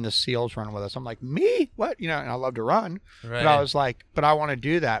out and run the SEALs run with us? I'm like, me? What? And I love to run. Right. But I was like, but I want to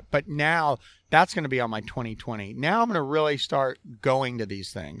do that. But now that's going to be on my 2020. Now I'm going to really start going to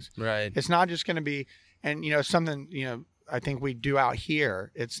these things. Right. It's not just going to be, and something, I think we do out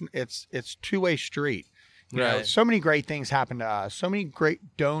here. It's two-way street. So many great things happen to us. So many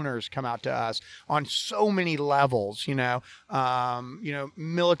great donors come out to us on so many levels,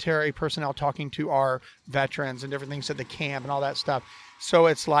 military personnel talking to our veterans and different things at the camp and all that stuff. So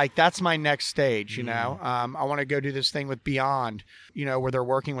it's like, that's my next stage, I want to go do this thing with Beyond, where they're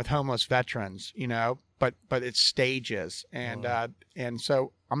working with homeless veterans, but it's stages. And, and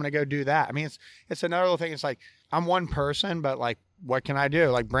so I'm going to go do that. I mean, it's another little thing. It's like, I'm one person, but like, what can I do?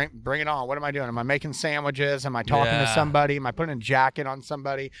 Like, bring it on. What am I doing? Am I making sandwiches? Am I talking to somebody? Am I putting a jacket on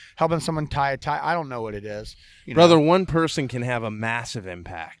somebody? Helping someone tie a tie? I don't know what it is. Brother, one person can have a massive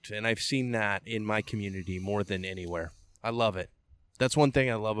impact, and I've seen that in my community more than anywhere. I love it. That's one thing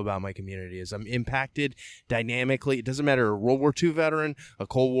I love about my community is I'm impacted dynamically. It doesn't matter a World War II veteran, a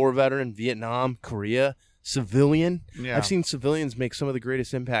Cold War veteran, Vietnam, Korea, civilian. Yeah. I've seen civilians make some of the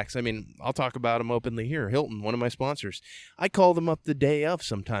greatest impacts. I mean, I'll talk about them openly here. Hilton, one of my sponsors. I call them up the day of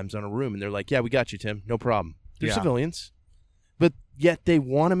sometimes on a room, and they're like, yeah, we got you, Tim. No problem. They're civilians. But yet they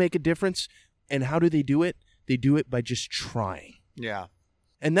want to make a difference. And how do they do it? They do it by just trying. Yeah.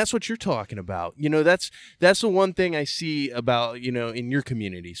 And that's what you're talking about. That's the one thing I see about, in your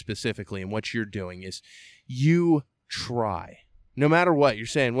community specifically and what you're doing is you try. No matter what. You're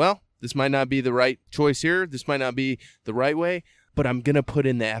saying, well, this might not be the right choice here. This might not be the right way, but I'm going to put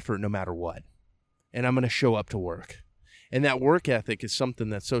in the effort no matter what. And I'm going to show up to work. And that work ethic is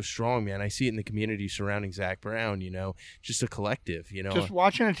something that's so strong, man. I see it in the community surrounding Zac Brown, just a collective, Just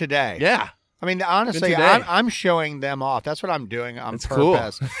watching it today. Yeah. I mean, honestly, I'm showing them off. That's what I'm doing on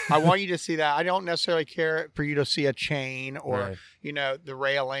purpose. Cool. I want you to see that. I don't necessarily care for you to see a chain or, the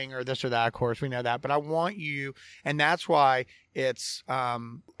railing or this or that. Of course, we know that. But I want you, and that's why it's,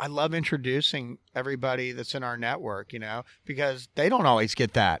 I love introducing everybody that's in our network, because they don't always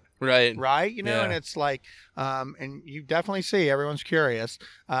get that. Right. Right? And it's like, and you definitely see everyone's curious.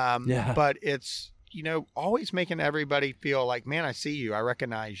 But it's, always making everybody feel like, man, I see you. I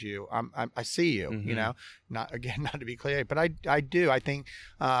recognize you. I see you, not to be clear, but I do. I think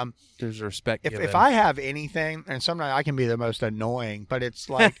there's respect. If I have anything, and sometimes I can be the most annoying, but it's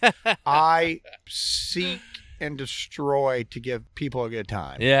like I seek and destroy to give people a good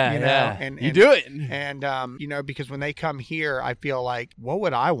time. Yeah. And you do it. And, because when they come here, I feel like, what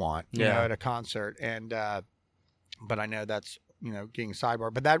would I want, at a concert? And, but I know that's, getting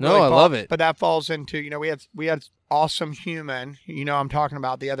sidebar, but that really I love it. But that falls into, we had awesome human, I'm talking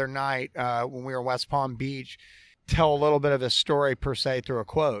about the other night, when we were in West Palm Beach, tell a little bit of his story per se through a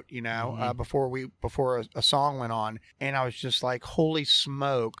quote, before a song went on. And I was just like, holy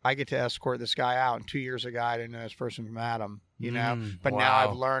smoke, I get to escort this guy out. And 2 years ago, I didn't know this person from Adam, but now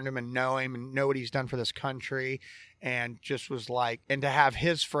I've learned him and know him and know what he's done for this country. And just was like, and to have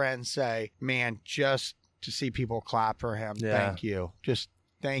his friends say, man, just to see people clap for him. Yeah. Thank you. Just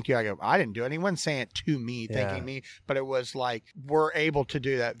thank you. I go, I didn't do it. Anyone saying it to me, thanking me, but it was like, we're able to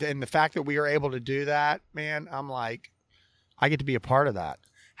do that. And the fact that we are able to do that, man, I'm like, I get to be a part of that.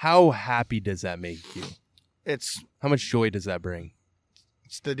 How happy does that make you? How much joy does that bring?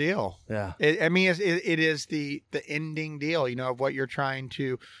 It's the deal. Yeah. It is the ending deal, of what you're trying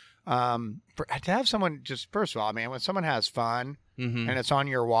to have someone just, first of all, man, when someone has fun, and it's on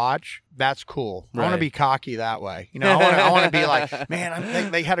your watch, that's cool. Right. I want to be cocky that way. I want to be like, man, I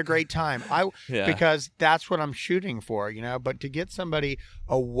think they had a great time. Because that's what I'm shooting for, But to get somebody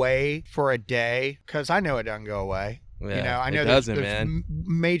away for a day, because I know it doesn't go away. Yeah, I know there's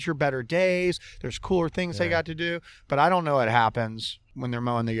major better days. There's cooler things they got to do, but I don't know what happens when they're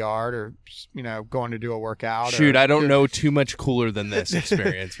mowing the yard or, going to do a workout. Shoot, I don't know too much cooler than this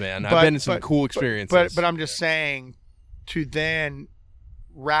experience, man. I've been in some cool experiences. But I'm just saying, to then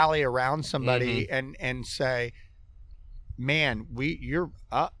rally around somebody and say, man, we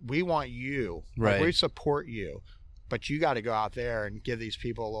want you. Right. Like, we support you. But you got to go out there and give these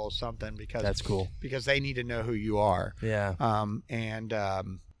people a little something because that's cool. Because they need to know who you are. Yeah.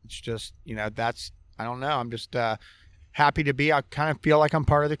 It's just, that's, I don't know. I'm just happy to be. I kind of feel like I'm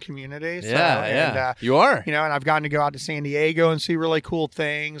part of the community. So, yeah. You are. And I've gotten to go out to San Diego and see really cool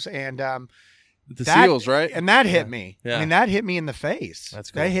things. And the SEALs, right? And that hit me. Yeah. I mean, that hit me in the face. That's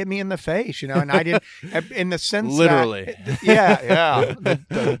cool. That hit me in the face, and I didn't, in the sense literally. That,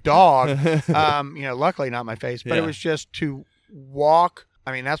 the dog, luckily not my face, but it was just to walk.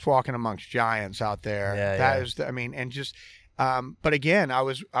 I mean, that's walking amongst giants out there. Yeah, that is, and just, but again, I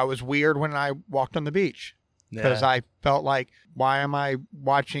was weird when I walked on the beach because I felt like, why am I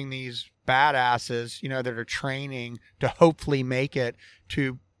watching these badasses, that are training to hopefully make it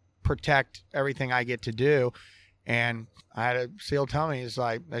to protect everything I get to do. And I had a SEAL tell me, he's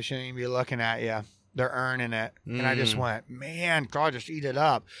like, they shouldn't even be looking at you. They're earning it. And I just went, man, God, just eat it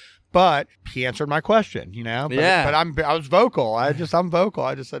up. But he answered my question, But I was vocal. I'm vocal.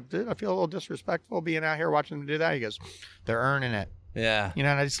 I just said, dude, I feel a little disrespectful being out here watching them do that. He goes, they're earning it. Yeah. And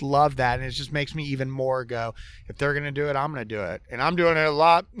I just love that. And it just makes me even more go, if they're going to do it, I'm going to do it. And I'm doing it a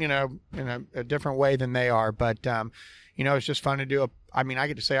lot, in a different way than they are. But, it's just fun to do I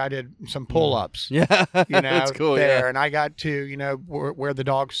get to say I did some pull-ups. Yeah. That's cool. There. Yeah. And I got to, wear the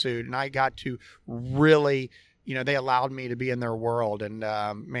dog suit. And I got to really you know, they allowed me to be in their world. And,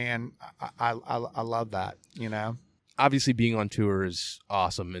 man, I love that, you know. Obviously being on tour is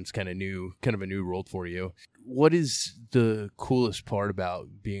awesome. It's kind of a new world for you. What is the coolest part about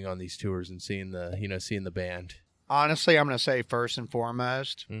being on these tours and seeing the band? Honestly, I'm going to say first and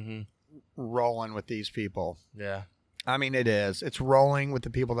foremost, Mm-hmm. rolling with these people. Yeah. I mean, it is. It's rolling with the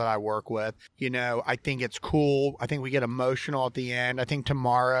people that I work with. You know, I think it's cool. I think we get emotional at the end. I think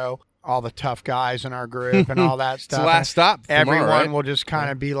tomorrow, all the tough guys in our group and all that stuff. It's the last stop. Everyone tomorrow, right? will just kind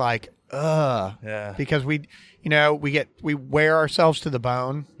of be like, ugh. Yeah. Because we wear ourselves to the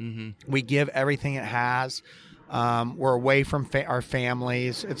bone. Mm-hmm. We give everything it has. We're away from our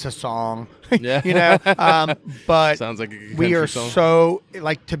families. It's a song, Yeah. you know, but Sounds like a good we are country song. so,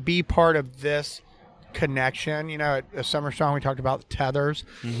 like, to be part of this connection, you know, at a summer song, we talked about tethers,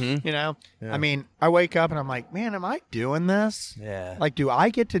 Mm-hmm. you know, Yeah. I mean, I wake up and I'm like, man, am I doing this? Yeah. Like, do I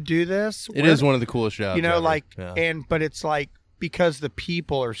get to do this? It is one of the coolest jobs. you know, ever. like, Yeah. but it's like, because the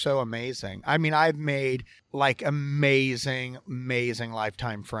people are so amazing. I mean, I've made like amazing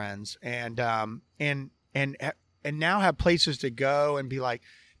lifetime friends, and now have places to go and be like,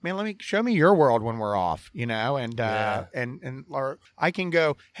 man, show me your world when we're off, you know, or I can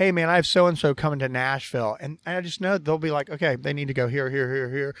go, hey man, I have so-and-so coming to Nashville, and I just know they'll be like, okay, they need to go here.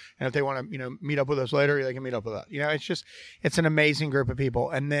 And if they want to, you know, meet up with us later, they can meet up with us. You know, it's an amazing group of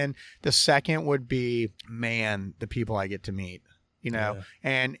people. And then the second would be, man, the people I get to meet, you know,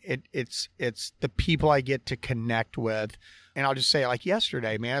 and it's the people I get to connect with. And I'll just say, like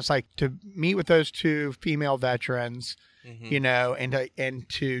yesterday, man, it's like to meet with those two female veterans, Mm-hmm. you know, and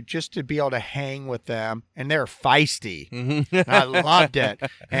to just to be able to hang with them, and they're feisty. Mm-hmm. I loved it.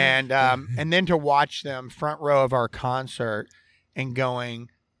 And then to watch them front row of our concert and going,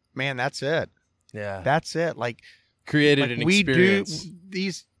 man, that's it. Yeah. That's it. Like, Created an experience.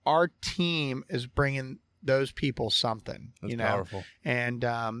 Our team is bringing those people something, That's you know, powerful. and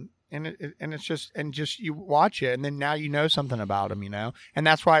it's just you watch it, and then now you know something about them, you know, and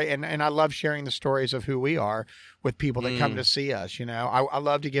that's why, and I love sharing the stories of who we are with people that come to see us, you know. I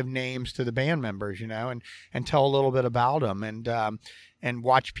love to give names to the band members, you know, and tell a little bit about them, and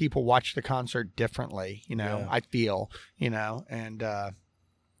watch people watch the concert differently, you know. Yeah. I feel, you know, and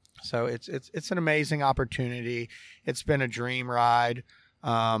so it's an amazing opportunity. It's been a dream ride,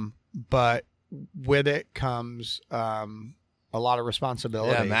 but with it comes a lot of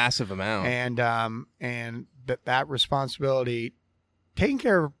responsibility. Yeah, massive amount. And that responsibility, taking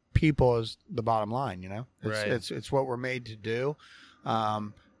care of people, is the bottom line, you know. It's what we're made to do,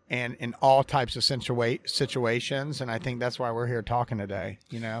 and in all types of situations. And I think that's why we're here talking today,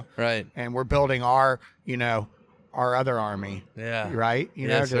 you know. Right. And we're building our other army. Yeah. Right. You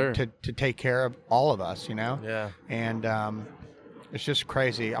Yes, know, sir. to take care of all of us, you know. Yeah. And it's just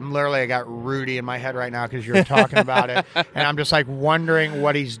crazy. I got Rudy in my head right now because you're talking about it, and I'm just like wondering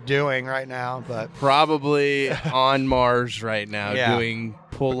what he's doing right now. But Probably on Mars right now, Yeah. doing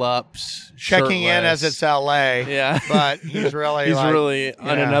pull-ups, checking in as shirtless. it's LA. Yeah. But he's really He's like, really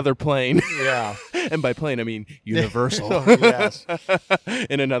on yeah. another plane. Yeah. And by plane, I mean universal. Yes.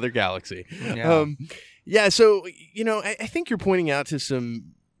 In another galaxy. Yeah. So, you know, I think you're pointing out to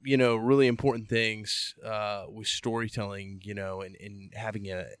some, you know, really important things with storytelling, you know, and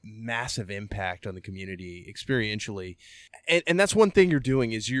having a massive impact on the community experientially. And that's one thing you're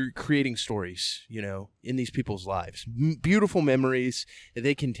doing, is you're creating stories, you know, in these people's lives. Beautiful memories that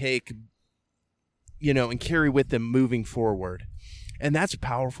they can take, you know, and carry with them moving forward. And that's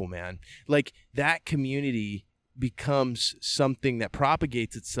powerful, man. Like, that community becomes something that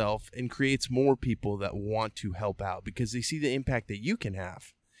propagates itself and creates more people that want to help out because they see the impact that you can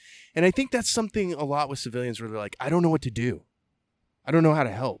have. And I think that's something a lot with civilians where they're like, I don't know what to do. I don't know how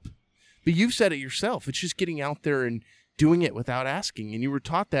to help. But you've said it yourself. It's just getting out there and doing it without asking. And you were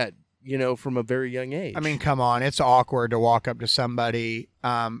taught that, you know, from a very young age. I mean, come on. It's awkward to walk up to somebody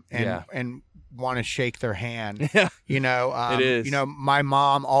and want to shake their hand. Yeah. You know, It is. You know, my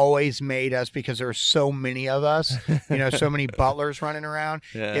mom always made us, because there were so many of us, you know, so many Butlers running around.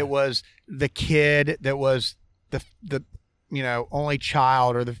 Yeah. It was the kid that was the you know, only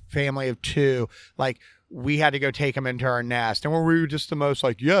child, or the family of two. Like, we had to go take them into our nest. And we were just the most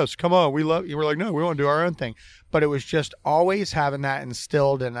like, yes, come on, we love you. We're like, no, we want to do our own thing. But it was just always having that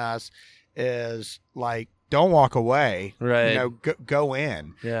instilled in us, is like, don't walk away. Right. You know, go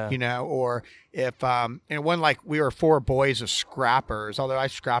in. Yeah. You know, or if and it wasn't like we were 4 boys of scrappers, although I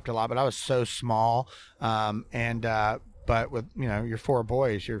scrapped a lot, but I was so small. But with, you know, your 4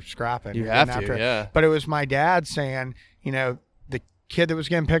 boys, you're scrapping. You You're have getting to, after it. yeah. But it was my dad saying, you know, the kid that was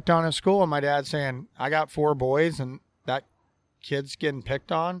getting picked on in school, and my dad saying, I got 4 boys and that kid's getting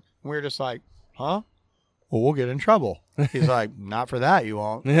picked on. And we were just like, huh? well, we'll get in trouble. He's like, not for that, you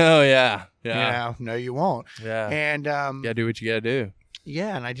won't. Oh, yeah. Yeah. No, you won't. Yeah. And you gotta do what you gotta do.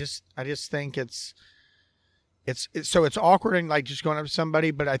 Yeah, and I just think it's so it's awkward and like just going up to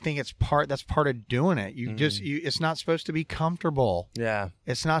somebody, but I think that's part of doing it. It's not supposed to be comfortable. Yeah.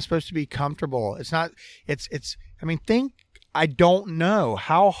 It's not supposed to be comfortable. I don't know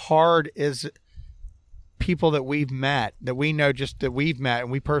how hard is people that we've met, that we know, just that we've met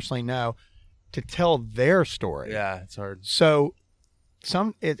and we personally know, to tell their story. Yeah, it's hard. So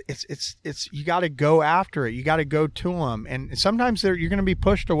it's you got to go after it. You got to go to them, and sometimes you're going to be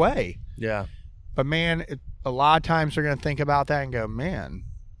pushed away. Yeah. But man, a lot of times they're going to think about that and go, man,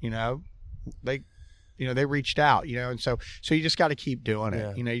 they reached out, and so you just got to keep doing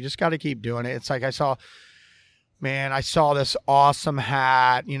it. Yeah. You just got to keep doing it. It's like I saw this awesome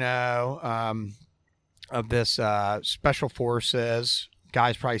hat, of this special forces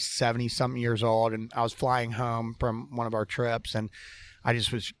guy's probably 70 something years old. And I was flying home from one of our trips and I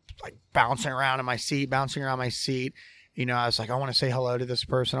just was like bouncing around in my seat. I was like, I want to say hello to this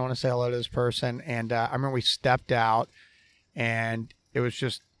person. And I remember we stepped out and it was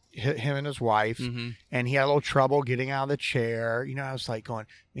just him and his wife. Mm-hmm. And he had a little trouble getting out of the chair. I was like going,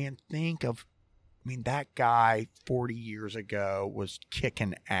 man, that guy 40 years ago was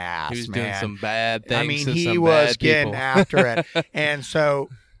kicking ass. He was doing some bad things. He was getting after it. And so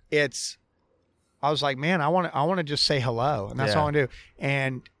I was like, man, I want to just say hello. And that's all I want to do.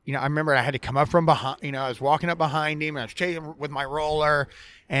 And, I remember I had to come up from behind, I was walking up behind him and I was chasing with my roller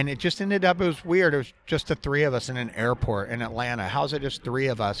and it just ended up, it was weird. It was just the three of us in an airport in Atlanta. How's it just three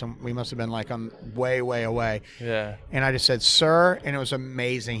of us? And we must have been like on way, way away. Yeah. And I just said, sir. And it was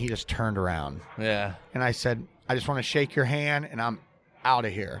amazing. He just turned around. Yeah. And I said, I just want to shake your hand and I'm out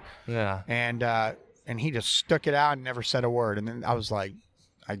of here. Yeah. And he just stuck it out and never said a word. And then I was like,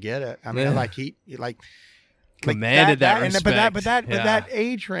 I get it. I mean, like he commanded that respect. But that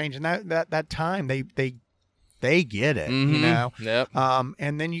age range and that time, they get it, mm-hmm. Yep.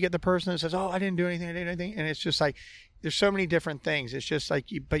 And then you get the person that says, "Oh, I didn't do anything," and it's just like there's so many different things. It's just like,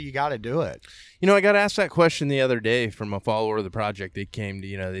 but you got to do it. I got asked that question the other day from a follower of the project. They came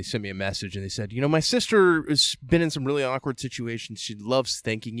to, they sent me a message and they said, my sister has been in some really awkward situations. She loves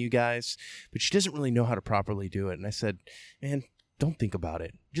thanking you guys, but she doesn't really know how to properly do it. And I said, man, don't think about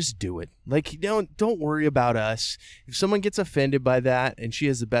it. Just do it. Like, don't worry about us. If someone gets offended by that and she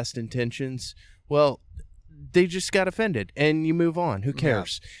has the best intentions, well, they just got offended and you move on. Who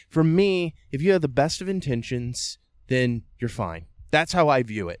cares? Yeah. For me, if you have the best of intentions, then you're fine. That's how I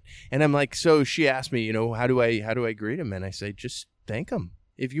view it. And I'm like, so she asked me, how do I greet him? And I say, just thank him.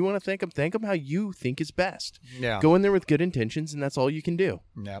 If you want to thank him how you think is best. Yeah. Go in there with good intentions, and that's all you can do.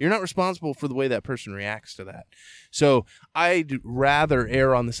 Yep. You're not responsible for the way that person reacts to that. So I'd rather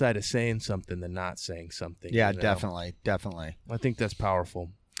err on the side of saying something than not saying something. Yeah, definitely. I think that's powerful.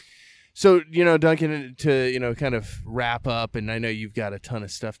 So, Duncan, to, kind of wrap up, and I know you've got a ton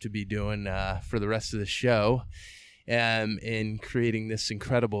of stuff to be doing for the rest of the show in creating this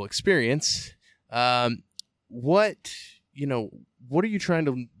incredible experience. What are you trying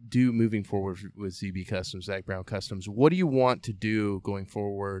to do moving forward with ZB Customs, Zac Brown Customs? What do you want to do going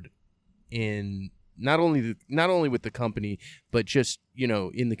forward in not only with the company, but just,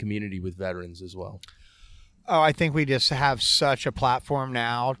 in the community with veterans as well? Oh, I think we just have such a platform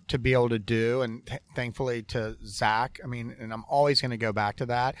now to be able to do, and thankfully to Zac, and I'm always going to go back to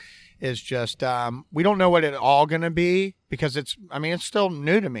that, is just we don't know what it's all going to be because it's still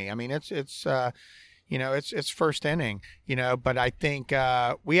new to me. It's first inning, but I think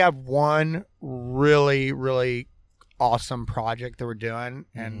we have one really, really awesome project that we're doing,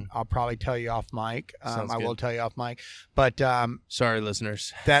 and I'll probably tell you off mic. I will tell you off mic, but sorry,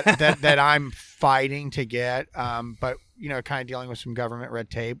 listeners, that I'm fighting to get, but kind of dealing with some government red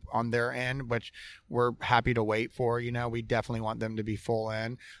tape on their end, which we're happy to wait for. We definitely want them to be full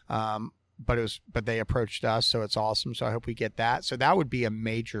in. But they approached us, so it's awesome. So I hope we get that. So that would be a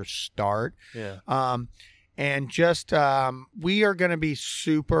major start. Yeah. And just we are going to be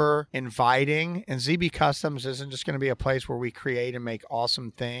super inviting, and ZB Customs isn't just going to be a place where we create and make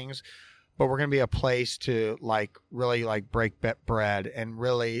awesome things, but we're going to be a place to really break bread and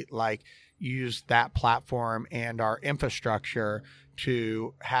really use that platform and our infrastructure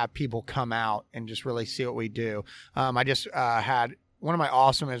to have people come out and just really see what we do. I just had one of my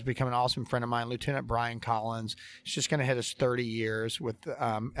has become an awesome friend of mine, Lieutenant Brian Collins. He's just going to hit his 30 years with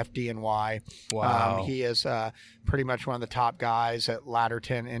FDNY. Wow. He is pretty much one of the top guys at Ladder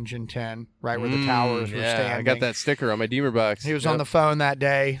 10, Engine 10, right where the towers were standing. I got that sticker on my Deemer box. He was on the phone that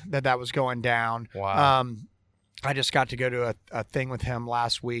day that was going down. Wow. I just got to go to a thing with him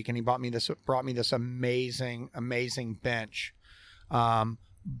last week, and he brought me this amazing bench.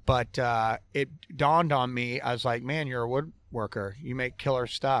 But it dawned on me, I was like, man, you're a woodworker. You make killer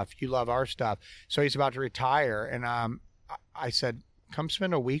stuff. You love our stuff. So he's about to retire. And I said, come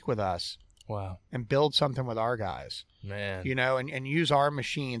spend a week with us. Wow. And build something with our guys. Man. You know, and use our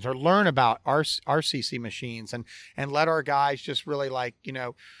machines, or learn about our CC machines, and let our guys just really, like, you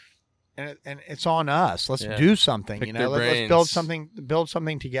know, and it's on us. Let's do something, Pick you know, let's build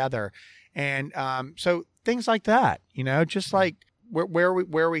something together. And so things like that, you know, just like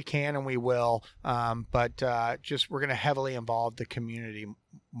where we can, and we will, but just we're going to heavily involve the community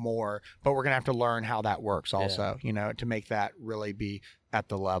more, but we're going to have to learn how that works also, you know, to make that really be at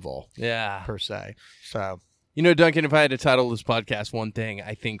the level per se. So, you know, Duncan, if I had to title this podcast one thing,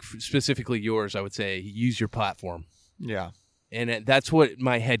 I think specifically yours, I would say use your platform. Yeah. And that's what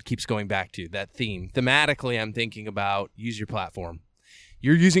my head keeps going back to, that theme. Thematically, I'm thinking about use your platform.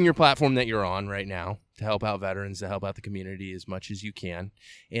 You're using your platform that you're on right now to help out veterans, to help out the community as much as you can.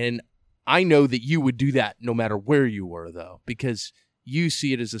 And I know that you would do that no matter where you were, though, because you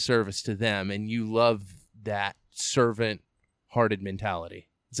see it as a service to them, and you love that servant-hearted mentality.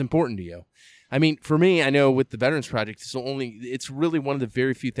 It's important to you. I mean, for me, I know with the Veterans Project, it's really one of the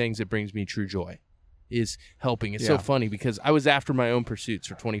very few things that brings me true joy, is helping. It's so funny because I was after my own pursuits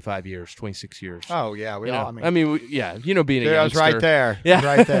for 25 years, 26 years. Oh, yeah. Being a youngster. I was right there. Yeah.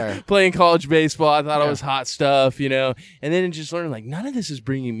 Right there. Playing college baseball. I thought it was hot stuff, you know, and then just learning, like, none of this is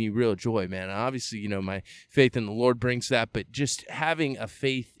bringing me real joy, man. Obviously, you know, my faith in the Lord brings that, but just having a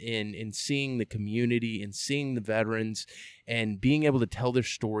faith in seeing the community and seeing the veterans and being able to tell their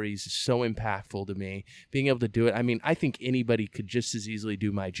stories is so impactful to me. Being able to do it. I mean, I think anybody could just as easily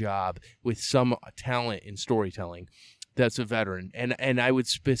do my job with some talent in storytelling that's a veteran. And I would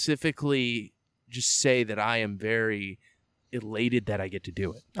specifically just say that I am very elated that I get to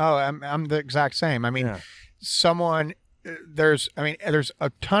do it. Oh, I'm the exact same. I mean, there's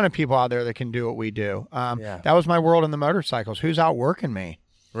a ton of people out there that can do what we do. That was my world in the motorcycles. Who's outworking me?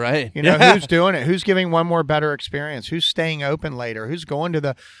 Right. You know, who's doing it? Who's giving one more better experience? Who's staying open later? Who's going to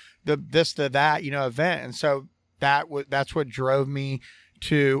the that, you know, event? And so that's what drove me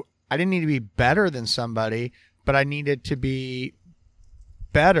to, I didn't need to be better than somebody, but I needed to be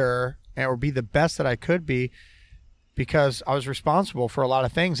better or be the best that I could be, because I was responsible for a lot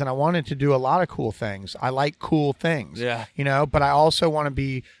of things and I wanted to do a lot of cool things. I like cool things, you know, but I also want to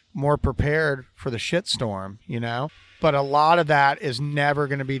be more prepared for the shitstorm, you know. But a lot of that is never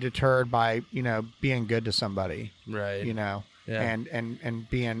going to be deterred by, you know, being good to somebody, right? You know, and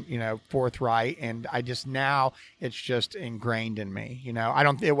being, you know, forthright. And I just, now it's just ingrained in me. You know,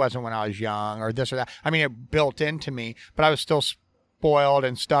 it wasn't when I was young or this or that. I mean, it built into me, but I was still spoiled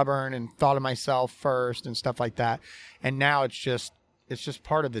and stubborn and thought of myself first and stuff like that. And now it's just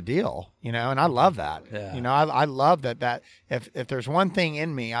part of the deal, you know, and I love that. Yeah. You know, I love that if there's one thing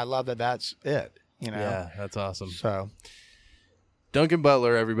in me, I love that that's it. You know? Yeah, that's awesome. So, Duncan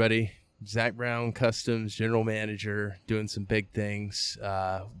Butler, everybody, Zac Brown Customs General Manager, doing some big things.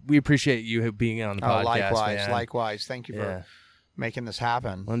 We appreciate you being on the podcast. Likewise. Thank you for making this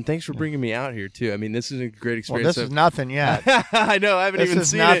happen. Well, and thanks for bringing me out here too. I mean, this is a great experience. Well, this is nothing yet. I know. I haven't even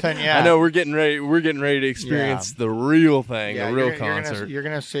seen it. Yet. I know we're getting ready to experience the real thing, the real concert. You're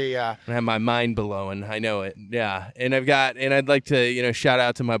gonna see. I have my mind blowing. I know it. Yeah, and I'd like to, you know, shout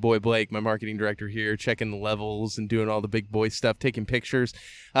out to my boy Blake, my marketing director here, checking the levels and doing all the big boy stuff, taking pictures.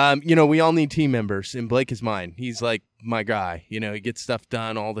 You know, we all need team members, and Blake is mine. He's like my guy. You know, he gets stuff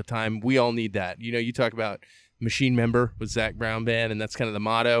done all the time. We all need that. You know, you talk about machine member with Zac Brown Band, and that's kind of the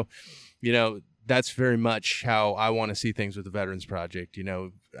motto. You know, that's very much how I want to see things with the Veterans Project. You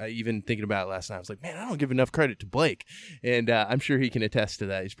know, even thinking about it last night, I was like, man, I don't give enough credit to Blake. And I'm sure he can attest to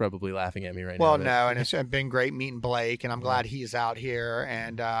that. He's probably laughing at me right now. Well, no, and it's been great meeting Blake, and I'm glad he's out here,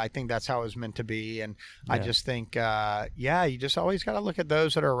 and I think that's how it was meant to be. And I just think, you just always got to look at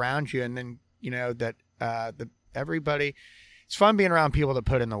those that are around you, and then, you know, that everybody – it's fun being around people that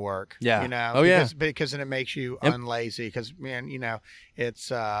put in the work. Yeah. You know, because then it makes you unlazy. Because, man, you know, it's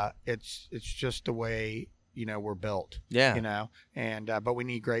just the way, you know, we're built. Yeah. You know, and but we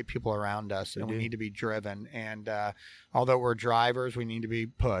need great people around us, and we need to be driven. And although we're drivers, we need to be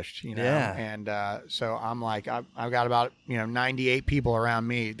pushed. You know. Yeah. And so I'm like, I've got about 98 people around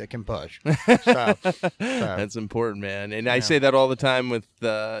me that can push. So that's important, man. And I say that all the time with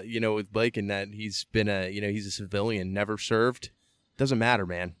with Blake, in that he's been he's a civilian, never served. Doesn't matter,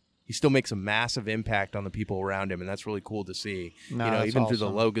 man. He still makes a massive impact on the people around him, and that's really cool to see. No, even awesome. Through the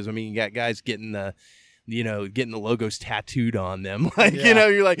logos. I mean, you got guys getting the getting the logos tattooed on them. Like, Yeah.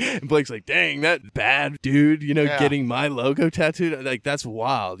 you're like, and Blake's like, dang, that bad dude, Yeah. getting my logo tattooed. Like, that's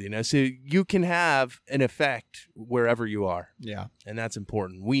wild, So you can have an effect wherever you are. Yeah. And that's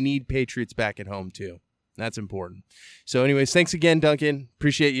important. We need Patriots back at home too. That's important. So anyways, thanks again, Duncan.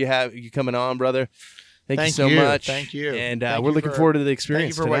 Appreciate you coming on, brother. Thank you so much. Thank you. And Thank we're you looking for- forward to the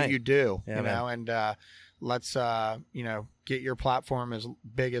experience Thank you for tonight. what you do, Yeah, man. and let's, get your platform as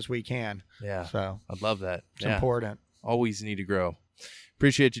big as we can. Yeah. So I'd love that. it's important. Always need to grow.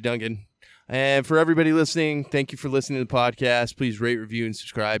 Appreciate you, Duncan. And for everybody listening, thank you for listening to the podcast. Please rate, review, and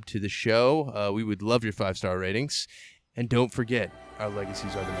subscribe to the show. We would love your 5-star ratings. And don't forget, our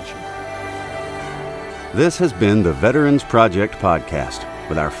legacies are the mission. This has been the Veterans Project Podcast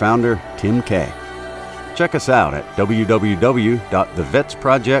with our founder, Tim Kay. Check us out at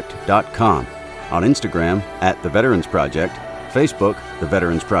www.thevetsproject.com, on Instagram at The Veterans Project, Facebook, The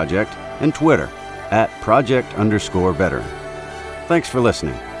Veterans Project, and Twitter at Project_Veteran. Thanks for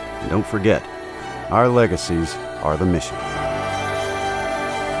listening, and don't forget, our legacies are the mission.